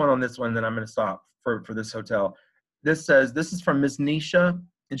last one on this one. Then I'm going to stop for this hotel. This says, this is from Miss Nisha,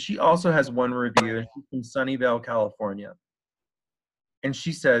 and she also has one review, and she's from Sunnyvale, California. And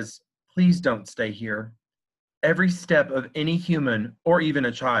she says, please don't stay here. Every step of any human or even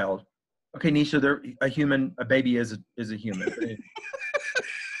a child Okay, Nisha, a baby is a human.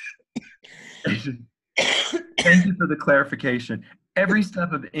 Thank you for the clarification. Every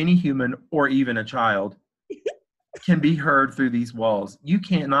step of any human or even a child can be heard through these walls. You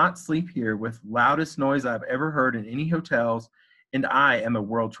cannot sleep here with loudest noise I've ever heard in any hotels, and I am a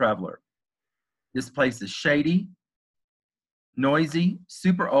world traveler. This place is shady, noisy,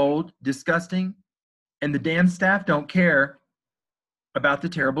 super old, disgusting, and the damn staff don't care about the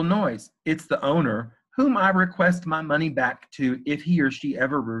terrible noise. It's the owner, whom I request my money back to if he or she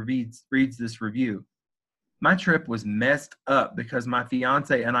ever reads this review. My trip was messed up because my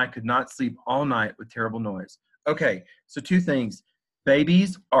fiance and I could not sleep all night with terrible noise. Okay, so 2 things.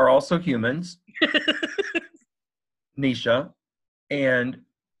 Babies are also humans, Nisha, and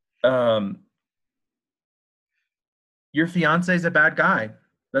your fiance is a bad guy.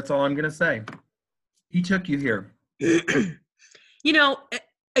 That's all I'm going to say. He took you here. You know,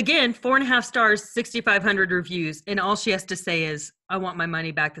 again, 4.5 stars, 6,500 reviews, and all she has to say is, "I want my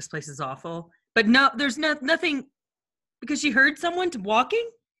money back. This place is awful." But no, there's nothing because she heard someone walking.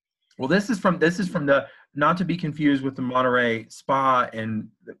 Well, this is from the, not to be confused with the Monterey Spa, and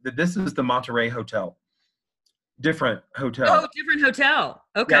this is the Monterey Hotel. Different hotel. Oh, different hotel.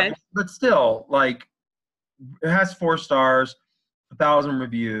 Okay. Yeah, but still, like, it has 4 stars, 1,000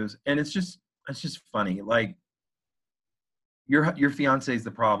 reviews, and it's just funny. Like, your fiance is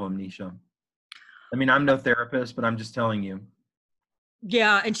the problem, Nisha. I mean, I'm no therapist, but I'm just telling you.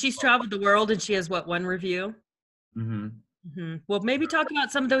 Yeah, and she's traveled the world, and she has what, 1 review? Mm-hmm. Mm-hmm. Well, maybe talk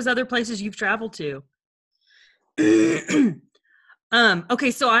about some of those other places you've traveled to.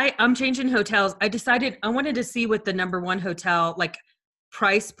 Okay, so I'm changing hotels. I decided I wanted to see what the number 1 hotel, like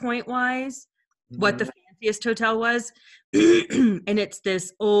price point wise, what the fanciest hotel was. And it's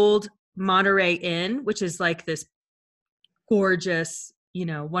this old Monterey Inn, which is like this gorgeous,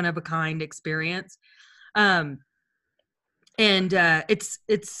 one of a kind experience. And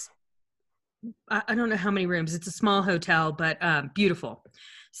it's I don't know how many rooms. It's a small hotel, but beautiful.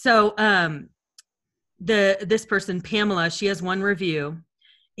 So this person, Pamela, she has 1 review,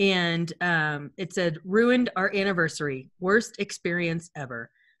 and it said, "Ruined our anniversary. Worst experience ever."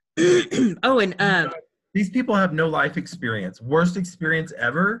 Oh, and these people have no life experience. Worst experience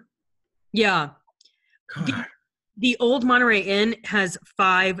ever? Yeah. God. The old Monterey Inn has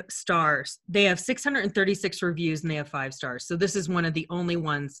 5 stars. They have 636 reviews and they have 5 stars. So this is one of the only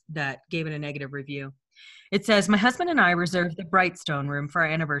ones that gave it a negative review. It says, "My husband and I reserved the Brightstone room for our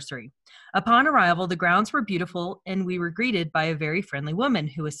anniversary. Upon arrival, the grounds were beautiful and we were greeted by a very friendly woman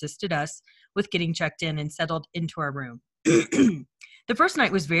who assisted us with getting checked in and settled into our room. The first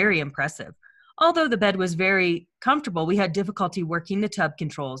night was very impressive. Although the bed was very comfortable, we had difficulty working the tub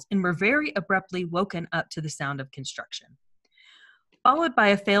controls and were very abruptly woken up to the sound of construction. Followed by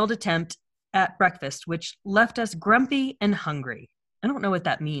a failed attempt at breakfast, which left us grumpy and hungry." I don't know what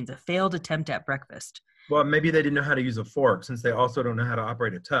that means, a failed attempt at breakfast. Well, maybe they didn't know how to use a fork since they also don't know how to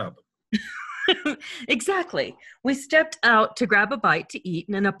operate a tub. Exactly. We stepped out to grab a bite to eat,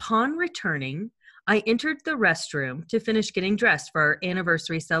 and upon returning, I entered the restroom to finish getting dressed for our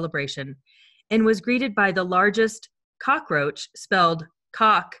anniversary celebration and was greeted by the largest cockroach, spelled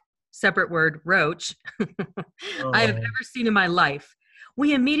cock, separate word, roach, I have ever seen in my life.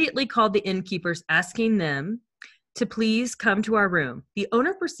 We immediately called the innkeepers, asking them to please come to our room. The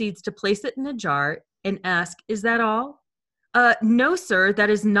owner proceeds to place it in a jar and ask, "Is that all?" No, sir, that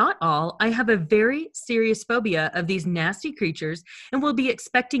is not all. I have a very serious phobia of these nasty creatures and will be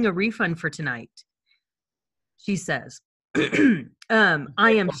expecting a refund for tonight," she says.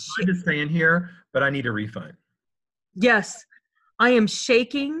 I am to stay in here, but I need a refund. Yes, I am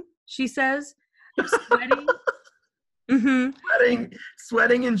shaking, she says, sweating.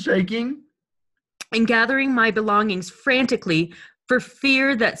 Sweating and shaking. And gathering my belongings frantically for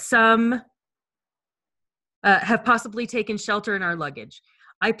fear that some have possibly taken shelter in our luggage.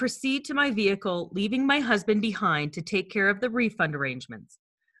 I proceed to my vehicle, leaving my husband behind to take care of the refund arrangements.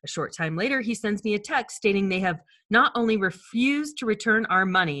 A short time later, he sends me a text stating they have not only refused to return our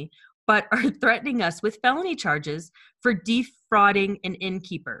money, but are threatening us with felony charges for defrauding an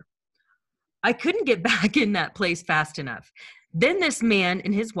innkeeper. I couldn't get back in that place fast enough. Then this man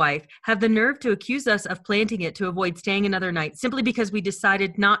and his wife have the nerve to accuse us of planting it to avoid staying another night simply because we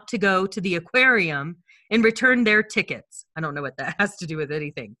decided not to go to the aquarium and return their tickets. I don't know what that has to do with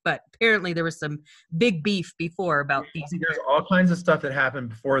anything, but apparently there was some big beef before about these. See, there's all kinds of stuff that happened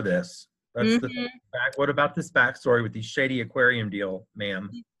before this. That's the fact. What about this backstory with the shady aquarium deal, ma'am?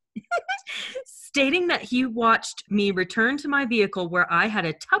 Stating that he watched me return to my vehicle where I had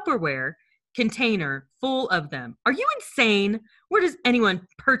a Tupperware container full of them. Are you insane? Where does anyone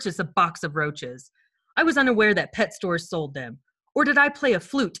purchase a box of roaches? I was unaware that pet stores sold them. Or did I play a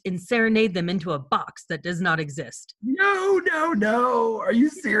flute and serenade them into a box that does not exist? No, no, no. Are you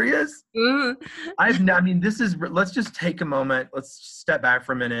serious? Uh, I mean, let's just take a moment. Let's step back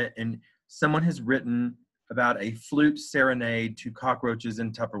for a minute. And someone has written about a flute serenade to cockroaches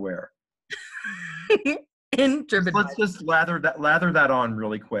in Tupperware. in Let's just lather that on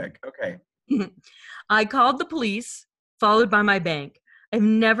really quick. Okay. I called the police, followed by my bank. I've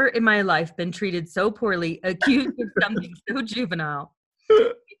never in my life been treated so poorly, accused of something so juvenile.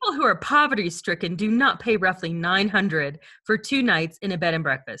 People who are poverty-stricken do not pay roughly $900 for 2 nights in a bed and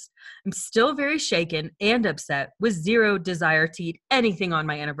breakfast. I'm still very shaken and upset with zero desire to eat anything on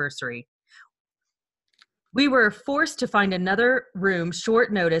my anniversary. We were forced to find another room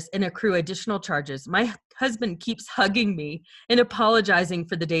short notice and accrue additional charges. My husband keeps hugging me and apologizing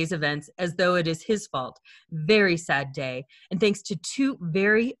for the day's events as though it is his fault. Very sad day. And thanks to 2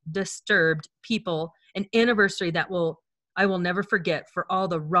 very disturbed people, an anniversary that I will never forget for all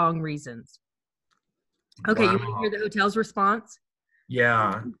the wrong reasons. Okay, Wow. you want to hear the hotel's response?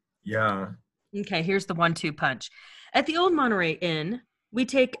 Yeah. Okay, here's the 1-2 punch. At the Old Monterey Inn, we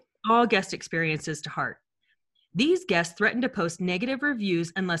take all guest experiences to heart. These guests threatened to post negative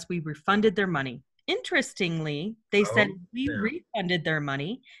reviews unless we refunded their money. Interestingly, they said we refunded their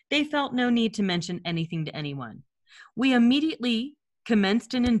money. They felt no need to mention anything to anyone. We immediately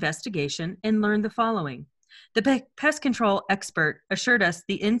commenced an investigation and learned the following. The pest control expert assured us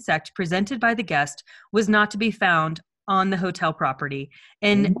the insect presented by the guest was not to be found on the hotel property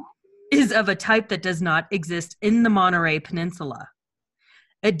and is of a type that does not exist in the Monterey Peninsula.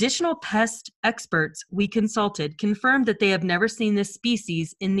 Additional pest experts we consulted confirmed that they have never seen this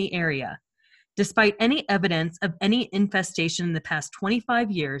species in the area. Despite any evidence of any infestation in the past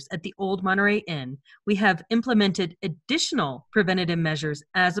 25 years at the Old Monterey Inn, we have implemented additional preventative measures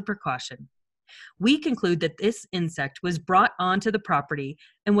as a precaution. We conclude that this insect was brought onto the property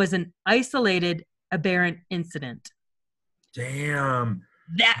and was an isolated, aberrant incident. Damn.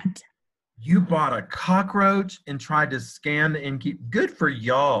 That. You bought a cockroach and tried to scam the innkeeper. Good for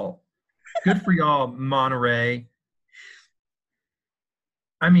y'all. Good for y'all, Monterey.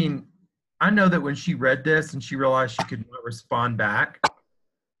 I mean, I know that when she read this and she realized she could not respond back,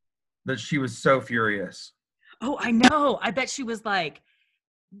 that she was so furious. Oh, I know. I bet she was like,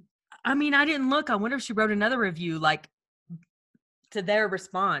 I mean, I didn't look. I wonder if she wrote another review, like, to their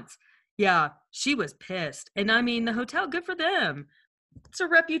response. Yeah, she was pissed. And I mean, the hotel, good for them. It's a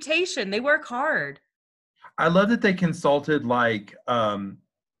reputation. They work hard. I love that they consulted like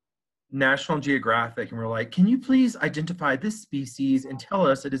National Geographic and were like, can you please identify this species and tell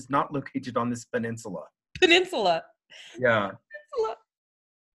us it is not located on this peninsula? Peninsula. Yeah. Peninsula.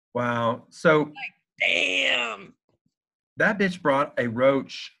 Wow. So like, damn. That bitch brought a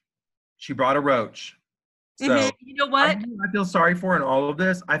roach. She brought a roach. So you know what? I feel sorry for in all of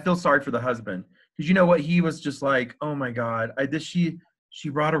this. I feel sorry for the husband. Because you know what? He was just like, oh my God, she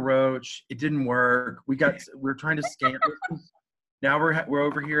brought a roach. It didn't work. We're trying to scam. Now we're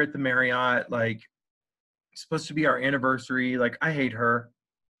over here at the Marriott. Like, it's supposed to be our anniversary. Like, I hate her.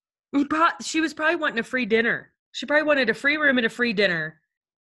 She was probably wanting a free dinner. She probably wanted a free room and a free dinner.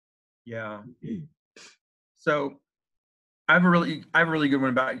 Yeah. So I have a really good one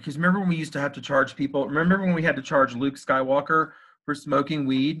about it. Because remember when we used to have to charge people? Remember when we had to charge Luke Skywalker for smoking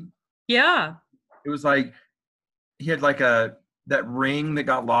weed? Yeah. It was like he had like that ring that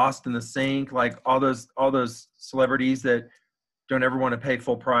got lost in the sink, like all those celebrities that don't ever want to pay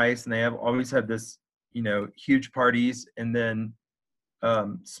full price, and they always have this, huge parties and then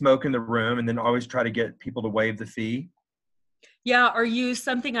smoke in the room, and then always try to get people to waive the fee. Yeah, or use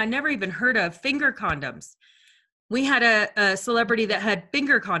something I never even heard of, finger condoms. We had a celebrity that had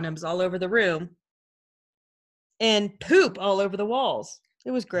finger condoms all over the room and poop all over the walls.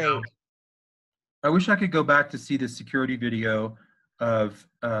 It was great. Wow. I wish I could go back to see the security video of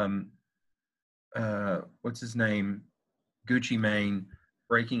what's his name, Gucci Mane,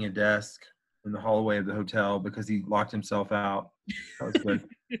 breaking a desk in the hallway of the hotel because he locked himself out. That was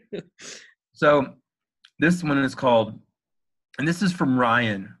good. So this one is called, and this is from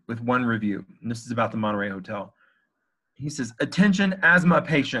Ryan with one review, and this is about the Monterey Hotel. He says, "Attention, asthma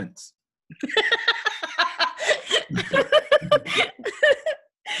patients."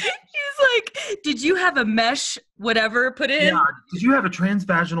 Like, did you have a mesh whatever put in? Yeah, did you have a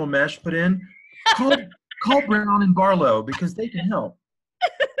transvaginal mesh put in? Call Brown and Barlow because they can help.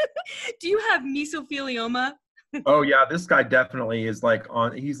 Do you have mesothelioma? Oh yeah, this guy definitely is like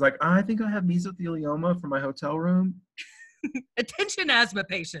he's like, I think I have mesothelioma for my hotel room. Attention, asthma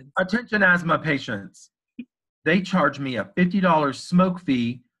patients. Attention asthma patients. They charge me a $50 smoke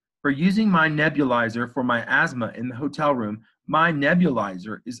fee for using my nebulizer for my asthma in the hotel room. My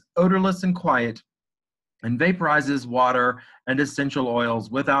nebulizer is odorless and quiet and vaporizes water and essential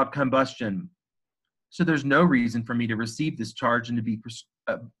oils without combustion. So there's no reason for me to receive this charge and to be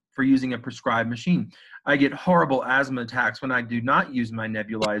for using a prescribed machine. I get horrible asthma attacks when I do not use my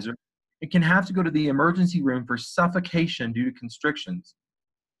nebulizer. It can have to go to the emergency room for suffocation due to constrictions.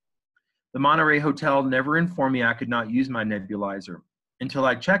 The Monterey Hotel never informed me I could not use my nebulizer until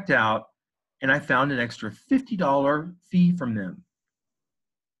I checked out and I found an extra $50 fee from them.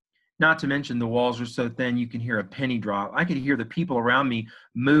 Not to mention the walls are so thin you can hear a penny drop. I could hear the people around me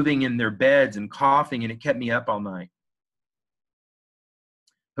moving in their beds and coughing, and it kept me up all night.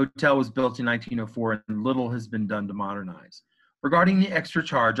 Hotel was built in 1904 and little has been done to modernize. Regarding the extra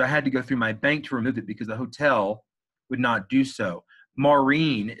charge, I had to go through my bank to remove it because the hotel would not do so.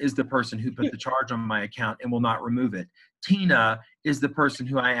 Maureen is the person who put the charge on my account and will not remove it. Tina is the person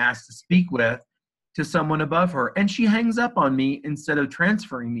who I asked to speak with to someone above her, and she hangs up on me instead of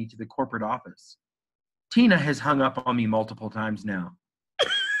transferring me to the corporate office. Tina has hung up on me multiple times now.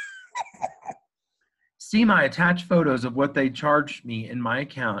 See my attached photos of what they charged me in my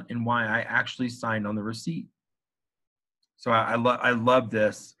account and why I actually signed on the receipt. So I love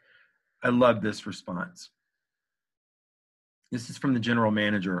this. I love this response. This is from the general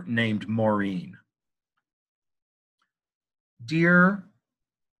manager named Maureen. Dear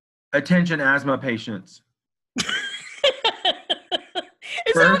attention asthma patients.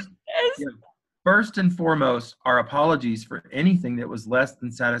 First and foremost, our apologies for anything that was less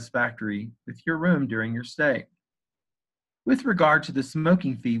than satisfactory with your room during your stay. With regard to the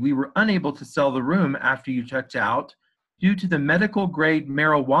smoking fee, we were unable to sell the room after you checked out due to the medical grade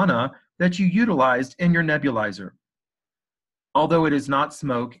marijuana that you utilized in your nebulizer. Although it is not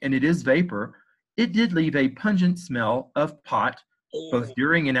smoke and it is vapor, it did leave a pungent smell of pot both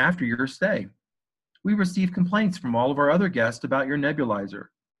during and after your stay. We received complaints from all of our other guests about your nebulizer.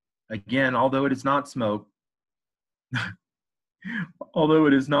 Again, although it is not smoke, the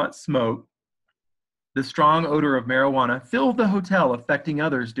strong odor of marijuana filled the hotel, affecting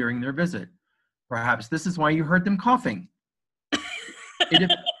others during their visit. Perhaps this is why you heard them coughing.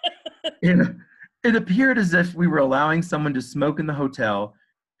 It appeared as if we were allowing someone to smoke in the hotel,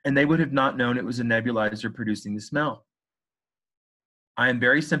 and they would have not known it was a nebulizer producing the smell. I am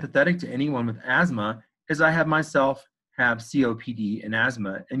very sympathetic to anyone with asthma, as I have myself have COPD and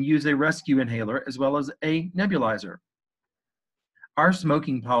asthma and use a rescue inhaler as well as a nebulizer. Our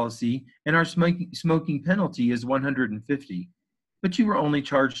smoking policy and our smoking penalty is $150, but you were only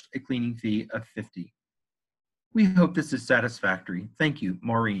charged a cleaning fee of $50. We hope this is satisfactory. Thank you,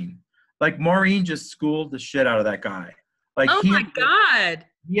 Maureen. Like, Maureen just schooled the shit out of that guy. Like, oh my God.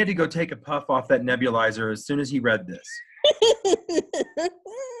 He had to go take a puff off that nebulizer as soon as he read this.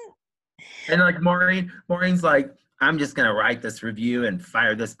 And like Maureen's like, I'm just going to write this review and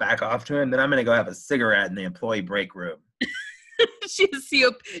fire this back off to him. Then I'm going to go have a cigarette in the employee break room. She's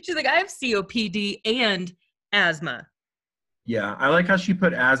like, I have COPD and asthma. Yeah, I like how she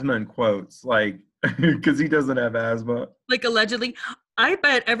put asthma in quotes, like, because he doesn't have asthma. Like, allegedly. I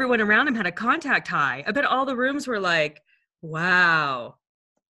bet everyone around him had a contact high. I bet all the rooms were like, wow.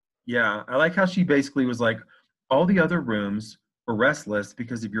 Yeah, I like how she basically was like, all the other rooms were restless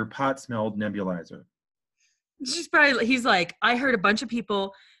because of your pot-smelled nebulizer. He's like, I heard a bunch of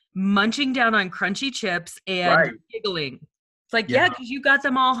people munching down on crunchy chips and giggling. It's like, yeah, because you got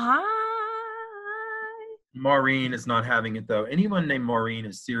them all high. Maureen is not having it, though. Anyone named Maureen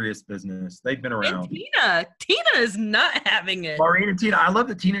is serious business. They've been around. And Tina is not having it. Maureen and Tina. I love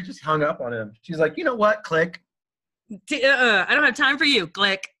that Tina just hung up on him. She's like, you know what? Click. I don't have time for you.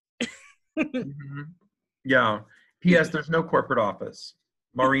 Click. Mm-hmm. Yeah. P.S. There's no corporate office.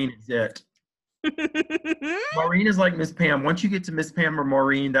 Maureen is it. Maureen is like Miss Pam. Once you get to Miss Pam or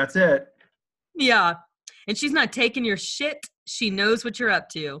Maureen, that's it. Yeah. And she's not taking your shit. She knows what you're up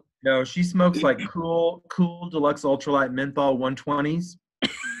to. No, she smokes like cool deluxe ultralight menthol 120s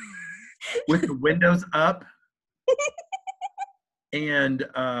with the windows up and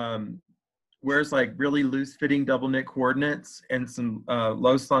wears like really loose fitting double knit coordinates and some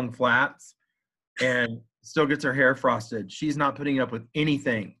low slung flats and still gets her hair frosted. She's not putting up with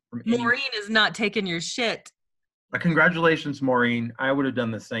anything from Maureen is not taking your shit. Congratulations, Maureen. I would have done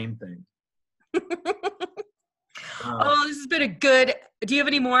the same thing. Oh, this has been a good. Do you have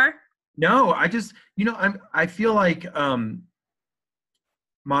any more? No, I just, I feel like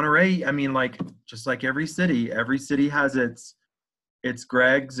Monterey, I mean, like, just like every city has its it's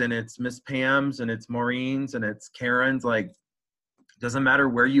Greg's and it's Miss Pam's and it's Maureen's and it's Karen's. Like, doesn't matter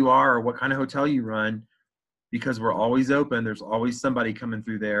where you are or what kind of hotel you run, because we're always open. There's always somebody coming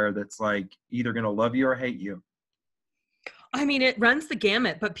through there that's like either going to love you or hate you. I mean, it runs the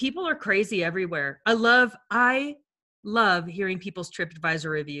gamut, but people are crazy everywhere. I love hearing people's TripAdvisor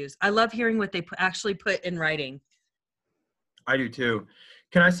reviews. I love hearing what they actually put in writing. I do too.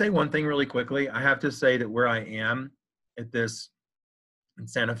 Can I say one thing really quickly? I have to say that where I am at this in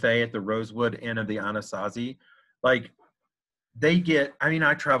Santa Fe at the Rosewood Inn of the Anasazi, like they get, I mean,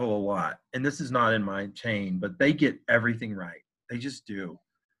 I travel a lot and this is not in my chain, but they get everything right. They just do.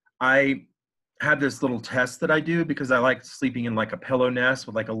 I have this little test that I do because I like sleeping in like a pillow nest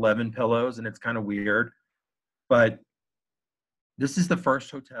with like 11 pillows and it's kind of weird. But this is the first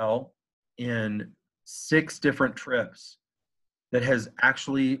hotel in 6 different trips that has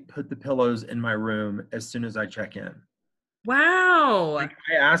actually put the pillows in my room as soon as I check in. Wow. Like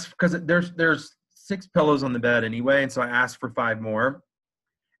I asked, because there's 6 pillows on the bed anyway, and so I asked for 5 more.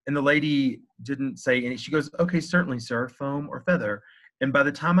 And the lady didn't say any. She goes, okay, certainly, sir, foam or feather. And by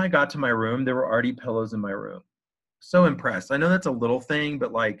the time I got to my room, there were already pillows in my room. So impressed. I know that's a little thing,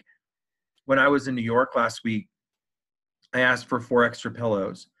 but like when I was in New York last week, I asked for 4 extra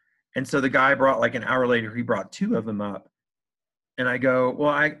pillows. And so the guy brought, like an hour later, he brought 2 of them up. And I go,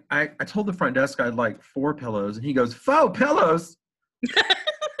 well, I told the front desk I'd like 4 pillows. And he goes, 4 pillows?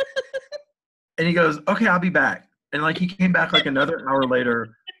 And he goes, okay, I'll be back. And like he came back like another hour later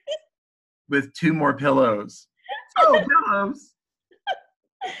with 2 more pillows. Oh, pillows.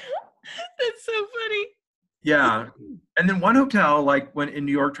 That's so funny. Yeah. And then one hotel, like when in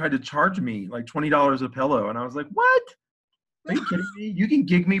New York, tried to charge me like $20 a pillow. And I was like, what? Are you kidding me? You can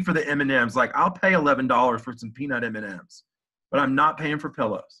gig me for the M&Ms. Like I'll pay $11 for some peanut M&Ms, but I'm not paying for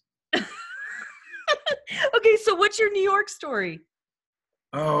pillows. Okay, so what's your New York story?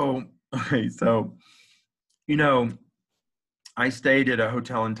 Oh, okay. So, I stayed at a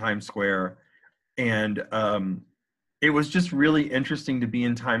hotel in Times Square, and it was just really interesting to be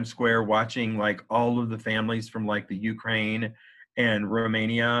in Times Square watching like all of the families from like the Ukraine and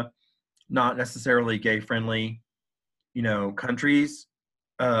Romania, not necessarily gay friendly, countries,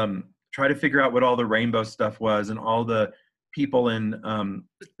 try to figure out what all the rainbow stuff was and all the people in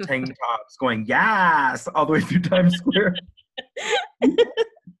tank tops going, yes, all the way through Times Square.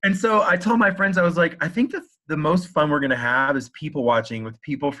 And so I told my friends, I was like, I think the most fun we're going to have is people watching with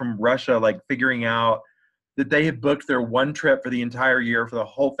people from Russia, like figuring out that they had booked their one trip for the entire year for the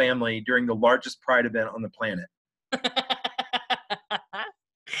whole family during the largest pride event on the planet.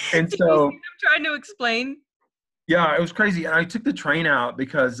 And Did so you see them trying to explain? yeah, it was crazy. And I took the train out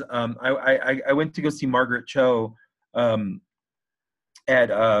because I went to go see Margaret Cho at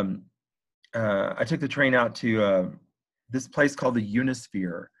I took the train out to this place called the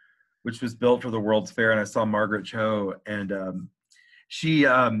Unisphere, which was built for the World's Fair, and I saw Margaret Cho, and she's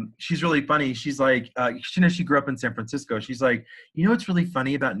really funny. She's like, she grew up in San Francisco. She's like, what's really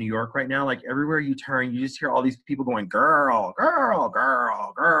funny about New York right now? Like everywhere you turn, you just hear all these people going, girl, girl,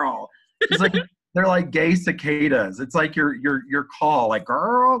 girl, girl. She's like, they're like gay cicadas. It's like your call, like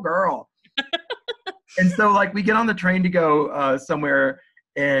girl, girl. And so like we get on the train to go somewhere,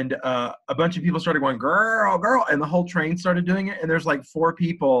 and a bunch of people started going, girl, girl, and the whole train started doing it. And there's like 4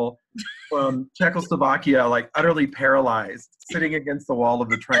 people from Czechoslovakia, like utterly paralyzed, sitting against the wall of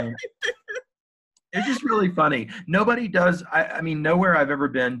the train. It's just really funny. Nobody does, I mean, nowhere I've ever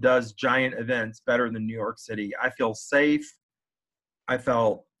been does giant events better than New York City. I feel safe. I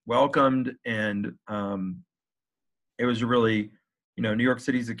felt welcomed, and it was really, New York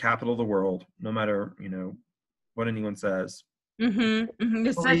City is the capital of the world, no matter, what anyone says.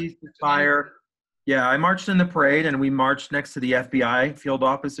 Police, fire. Yeah, I marched in the parade, and we marched next to the FBI field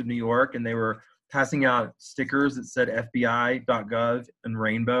office of New York, and they were passing out stickers that said FBI.gov and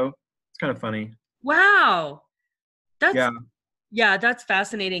rainbow. It's kind of funny. Wow. That's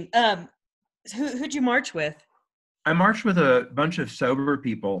fascinating. Who'd you march with? I marched with a bunch of sober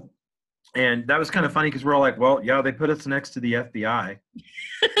people, and that was kind of funny because we're all like, well, yeah, they put us next to the FBI.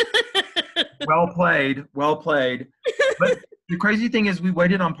 Well played. But the crazy thing is we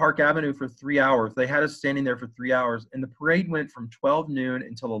waited on Park Avenue for 3 hours. They had us standing there for 3 hours, and the parade went from 12 noon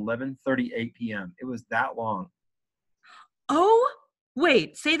until 11:38 p.m. It was that long. Oh,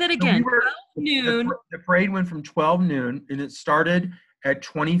 wait, say that again. So 12 noon. The parade went from 12 noon, and it started at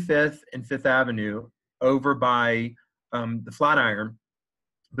 25th and 5th Avenue over by the Flatiron.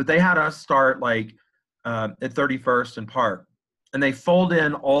 But they had us start like at 31st and Park. And they fold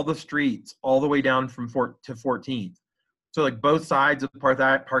in all the streets all the way down from to 14th. So like both sides of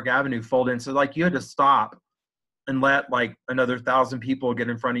Park Avenue fold in. So like you had to stop and let like another 1,000 people get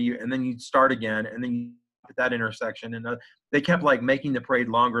in front of you, and then you start again, and then you at that intersection, and they kept like making the parade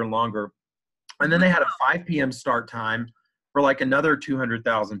longer and longer, and then they had a 5 p.m. start time for like another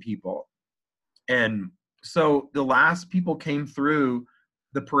 200,000 people, and so the last people came through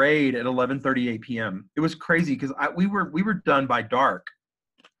the parade at 11:38 p.m. It was crazy because we were done by dark,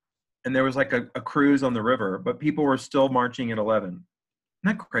 and there was like a cruise on the river, but people were still marching at 11. Isn't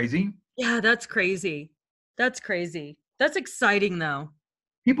that crazy? Yeah, that's crazy. That's crazy. That's exciting though.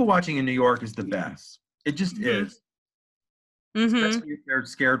 People watching in New York is the best. It just is. Especially if they're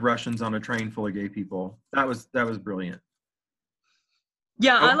scared Russians on a train full of gay people. That was brilliant.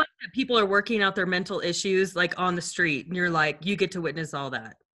 Yeah, I like that people are working out their mental issues like on the street, and you're like, you get to witness all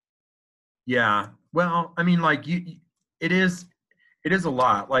that. Yeah. Well, I mean, like it is a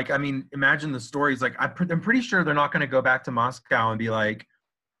lot. Like, I mean, imagine the stories. Like, I'm pretty sure they're not going to go back to Moscow and be like,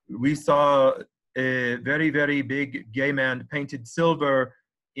 we saw a very, very big gay man painted silver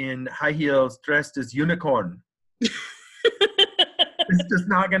in high heels dressed as unicorn. It's just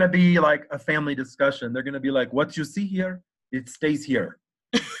not going to be like a family discussion. They're going to be like, what you see here, it stays here.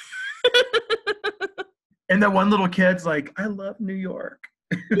 And that one little kid's like, I love New York.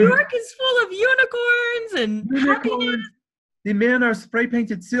 New York is full of unicorns and happiness. The men are spray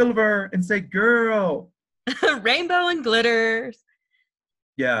painted silver and say, girl. Rainbow and glitters.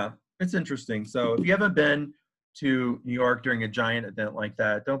 Yeah, it's interesting. So if you haven't been to New York during a giant event like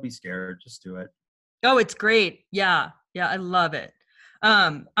that, don't be scared. Just do it. Oh, it's great. Yeah. Yeah, I love it.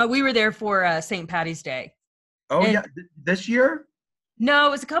 We were there for St. Patty's Day. Oh, yeah. This year? No,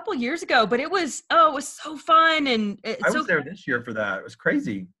 it was a couple years ago, but it was so fun. And I was there this year for that. It was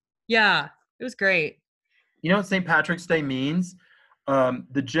crazy. Yeah, it was great. You know what St. Patrick's Day means?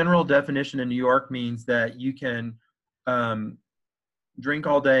 The general definition in New York means that you can drink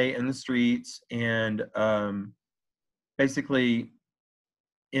all day in the streets and basically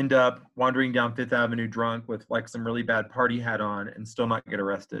end up wandering down Fifth Avenue drunk with like some really bad party hat on and still not get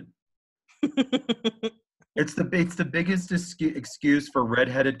arrested. It's the biggest excuse for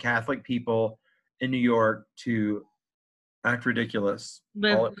redheaded Catholic people in New York to act ridiculous.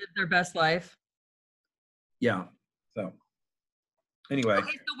 Live their best life. Yeah. So anyway.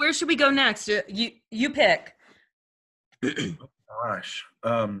 Okay, so where should we go next? You pick. Gosh.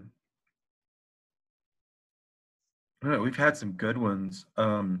 I don't know, we've had some good ones.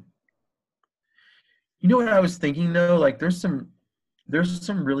 You know what I was thinking though? Like there's some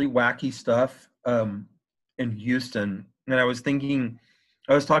really wacky stuff in Houston. And I was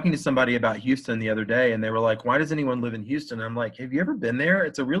talking to somebody about Houston the other day, and they were like, why does anyone live in Houston? And I'm like, have you ever been there?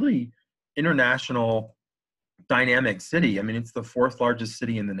 It's a really international, dynamic city. I mean, it's the 4th largest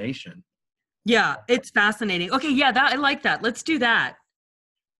city in the nation. Yeah, it's fascinating. Okay, yeah, I like that. Let's do that.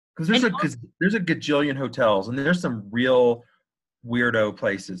 Because there's a gajillion hotels, and there's some real weirdo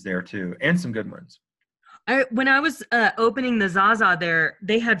places there too, and some good ones. When I was opening the Zaza there,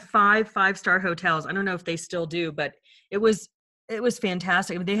 they had 5 5-star hotels. I don't know if they still do, but it was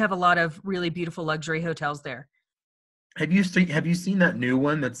fantastic. I mean, they have a lot of really beautiful luxury hotels there. Have you seen that new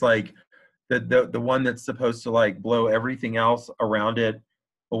one that's like the one that's supposed to like blow everything else around it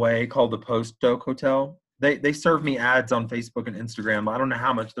away, called the Post Oak Hotel? They serve me ads on Facebook and Instagram. I don't know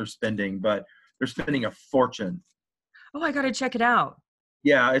how much they're spending, but they're spending a fortune. Oh, I got to check it out.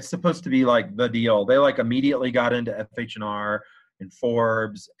 Yeah, it's supposed to be like the deal. They like immediately got into FH&R and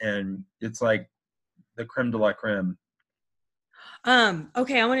Forbes, and it's like the creme de la creme.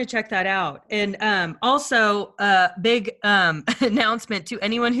 Okay, I want to check that out. And also big announcement to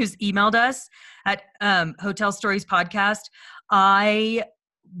anyone who's emailed us at Hotel Stories Podcast. I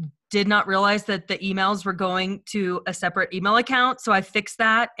did not realize that the emails were going to a separate email account, so I fixed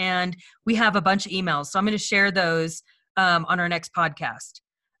that, and we have a bunch of emails. So I'm going to share those on our next podcast.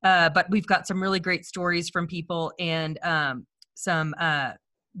 But we've got some really great stories from people and some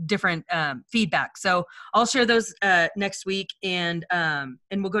different feedback. So I'll share those next week, and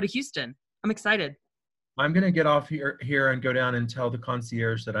we'll go to Houston. I'm excited. I'm going to get off here and go down and tell the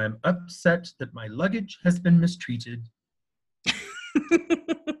concierge that I'm upset that my luggage has been mistreated.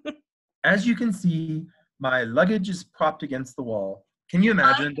 As you can see, my luggage is propped against the wall. Can you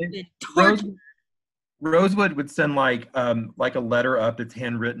imagine? Rosewood would send like a letter up that's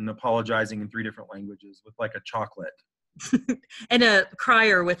handwritten apologizing in 3 different languages with like a chocolate. And a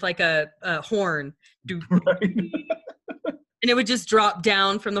crier with like a horn. Right. And it would just drop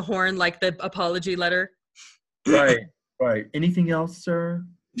down from the horn like the apology letter. Right. Anything else, sir?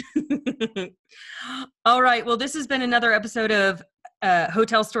 All right. Well, this has been another episode of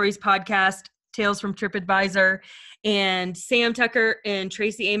Hotel Stories Podcast. Tales from TripAdvisor, and Sam Tucker and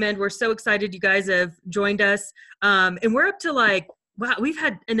Tracy Amond. We're so excited you guys have joined us. And we're up to like, wow, we've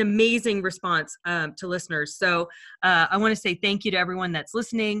had an amazing response to listeners. So I want to say thank you to everyone that's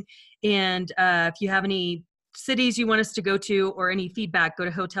listening. And if you have any cities you want us to go to or any feedback, go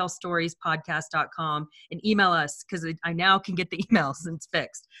to hotelstoriespodcast.com and email us, because I now can get the email since it's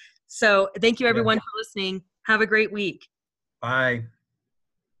fixed. So thank you everyone for listening. Have a great week. Bye.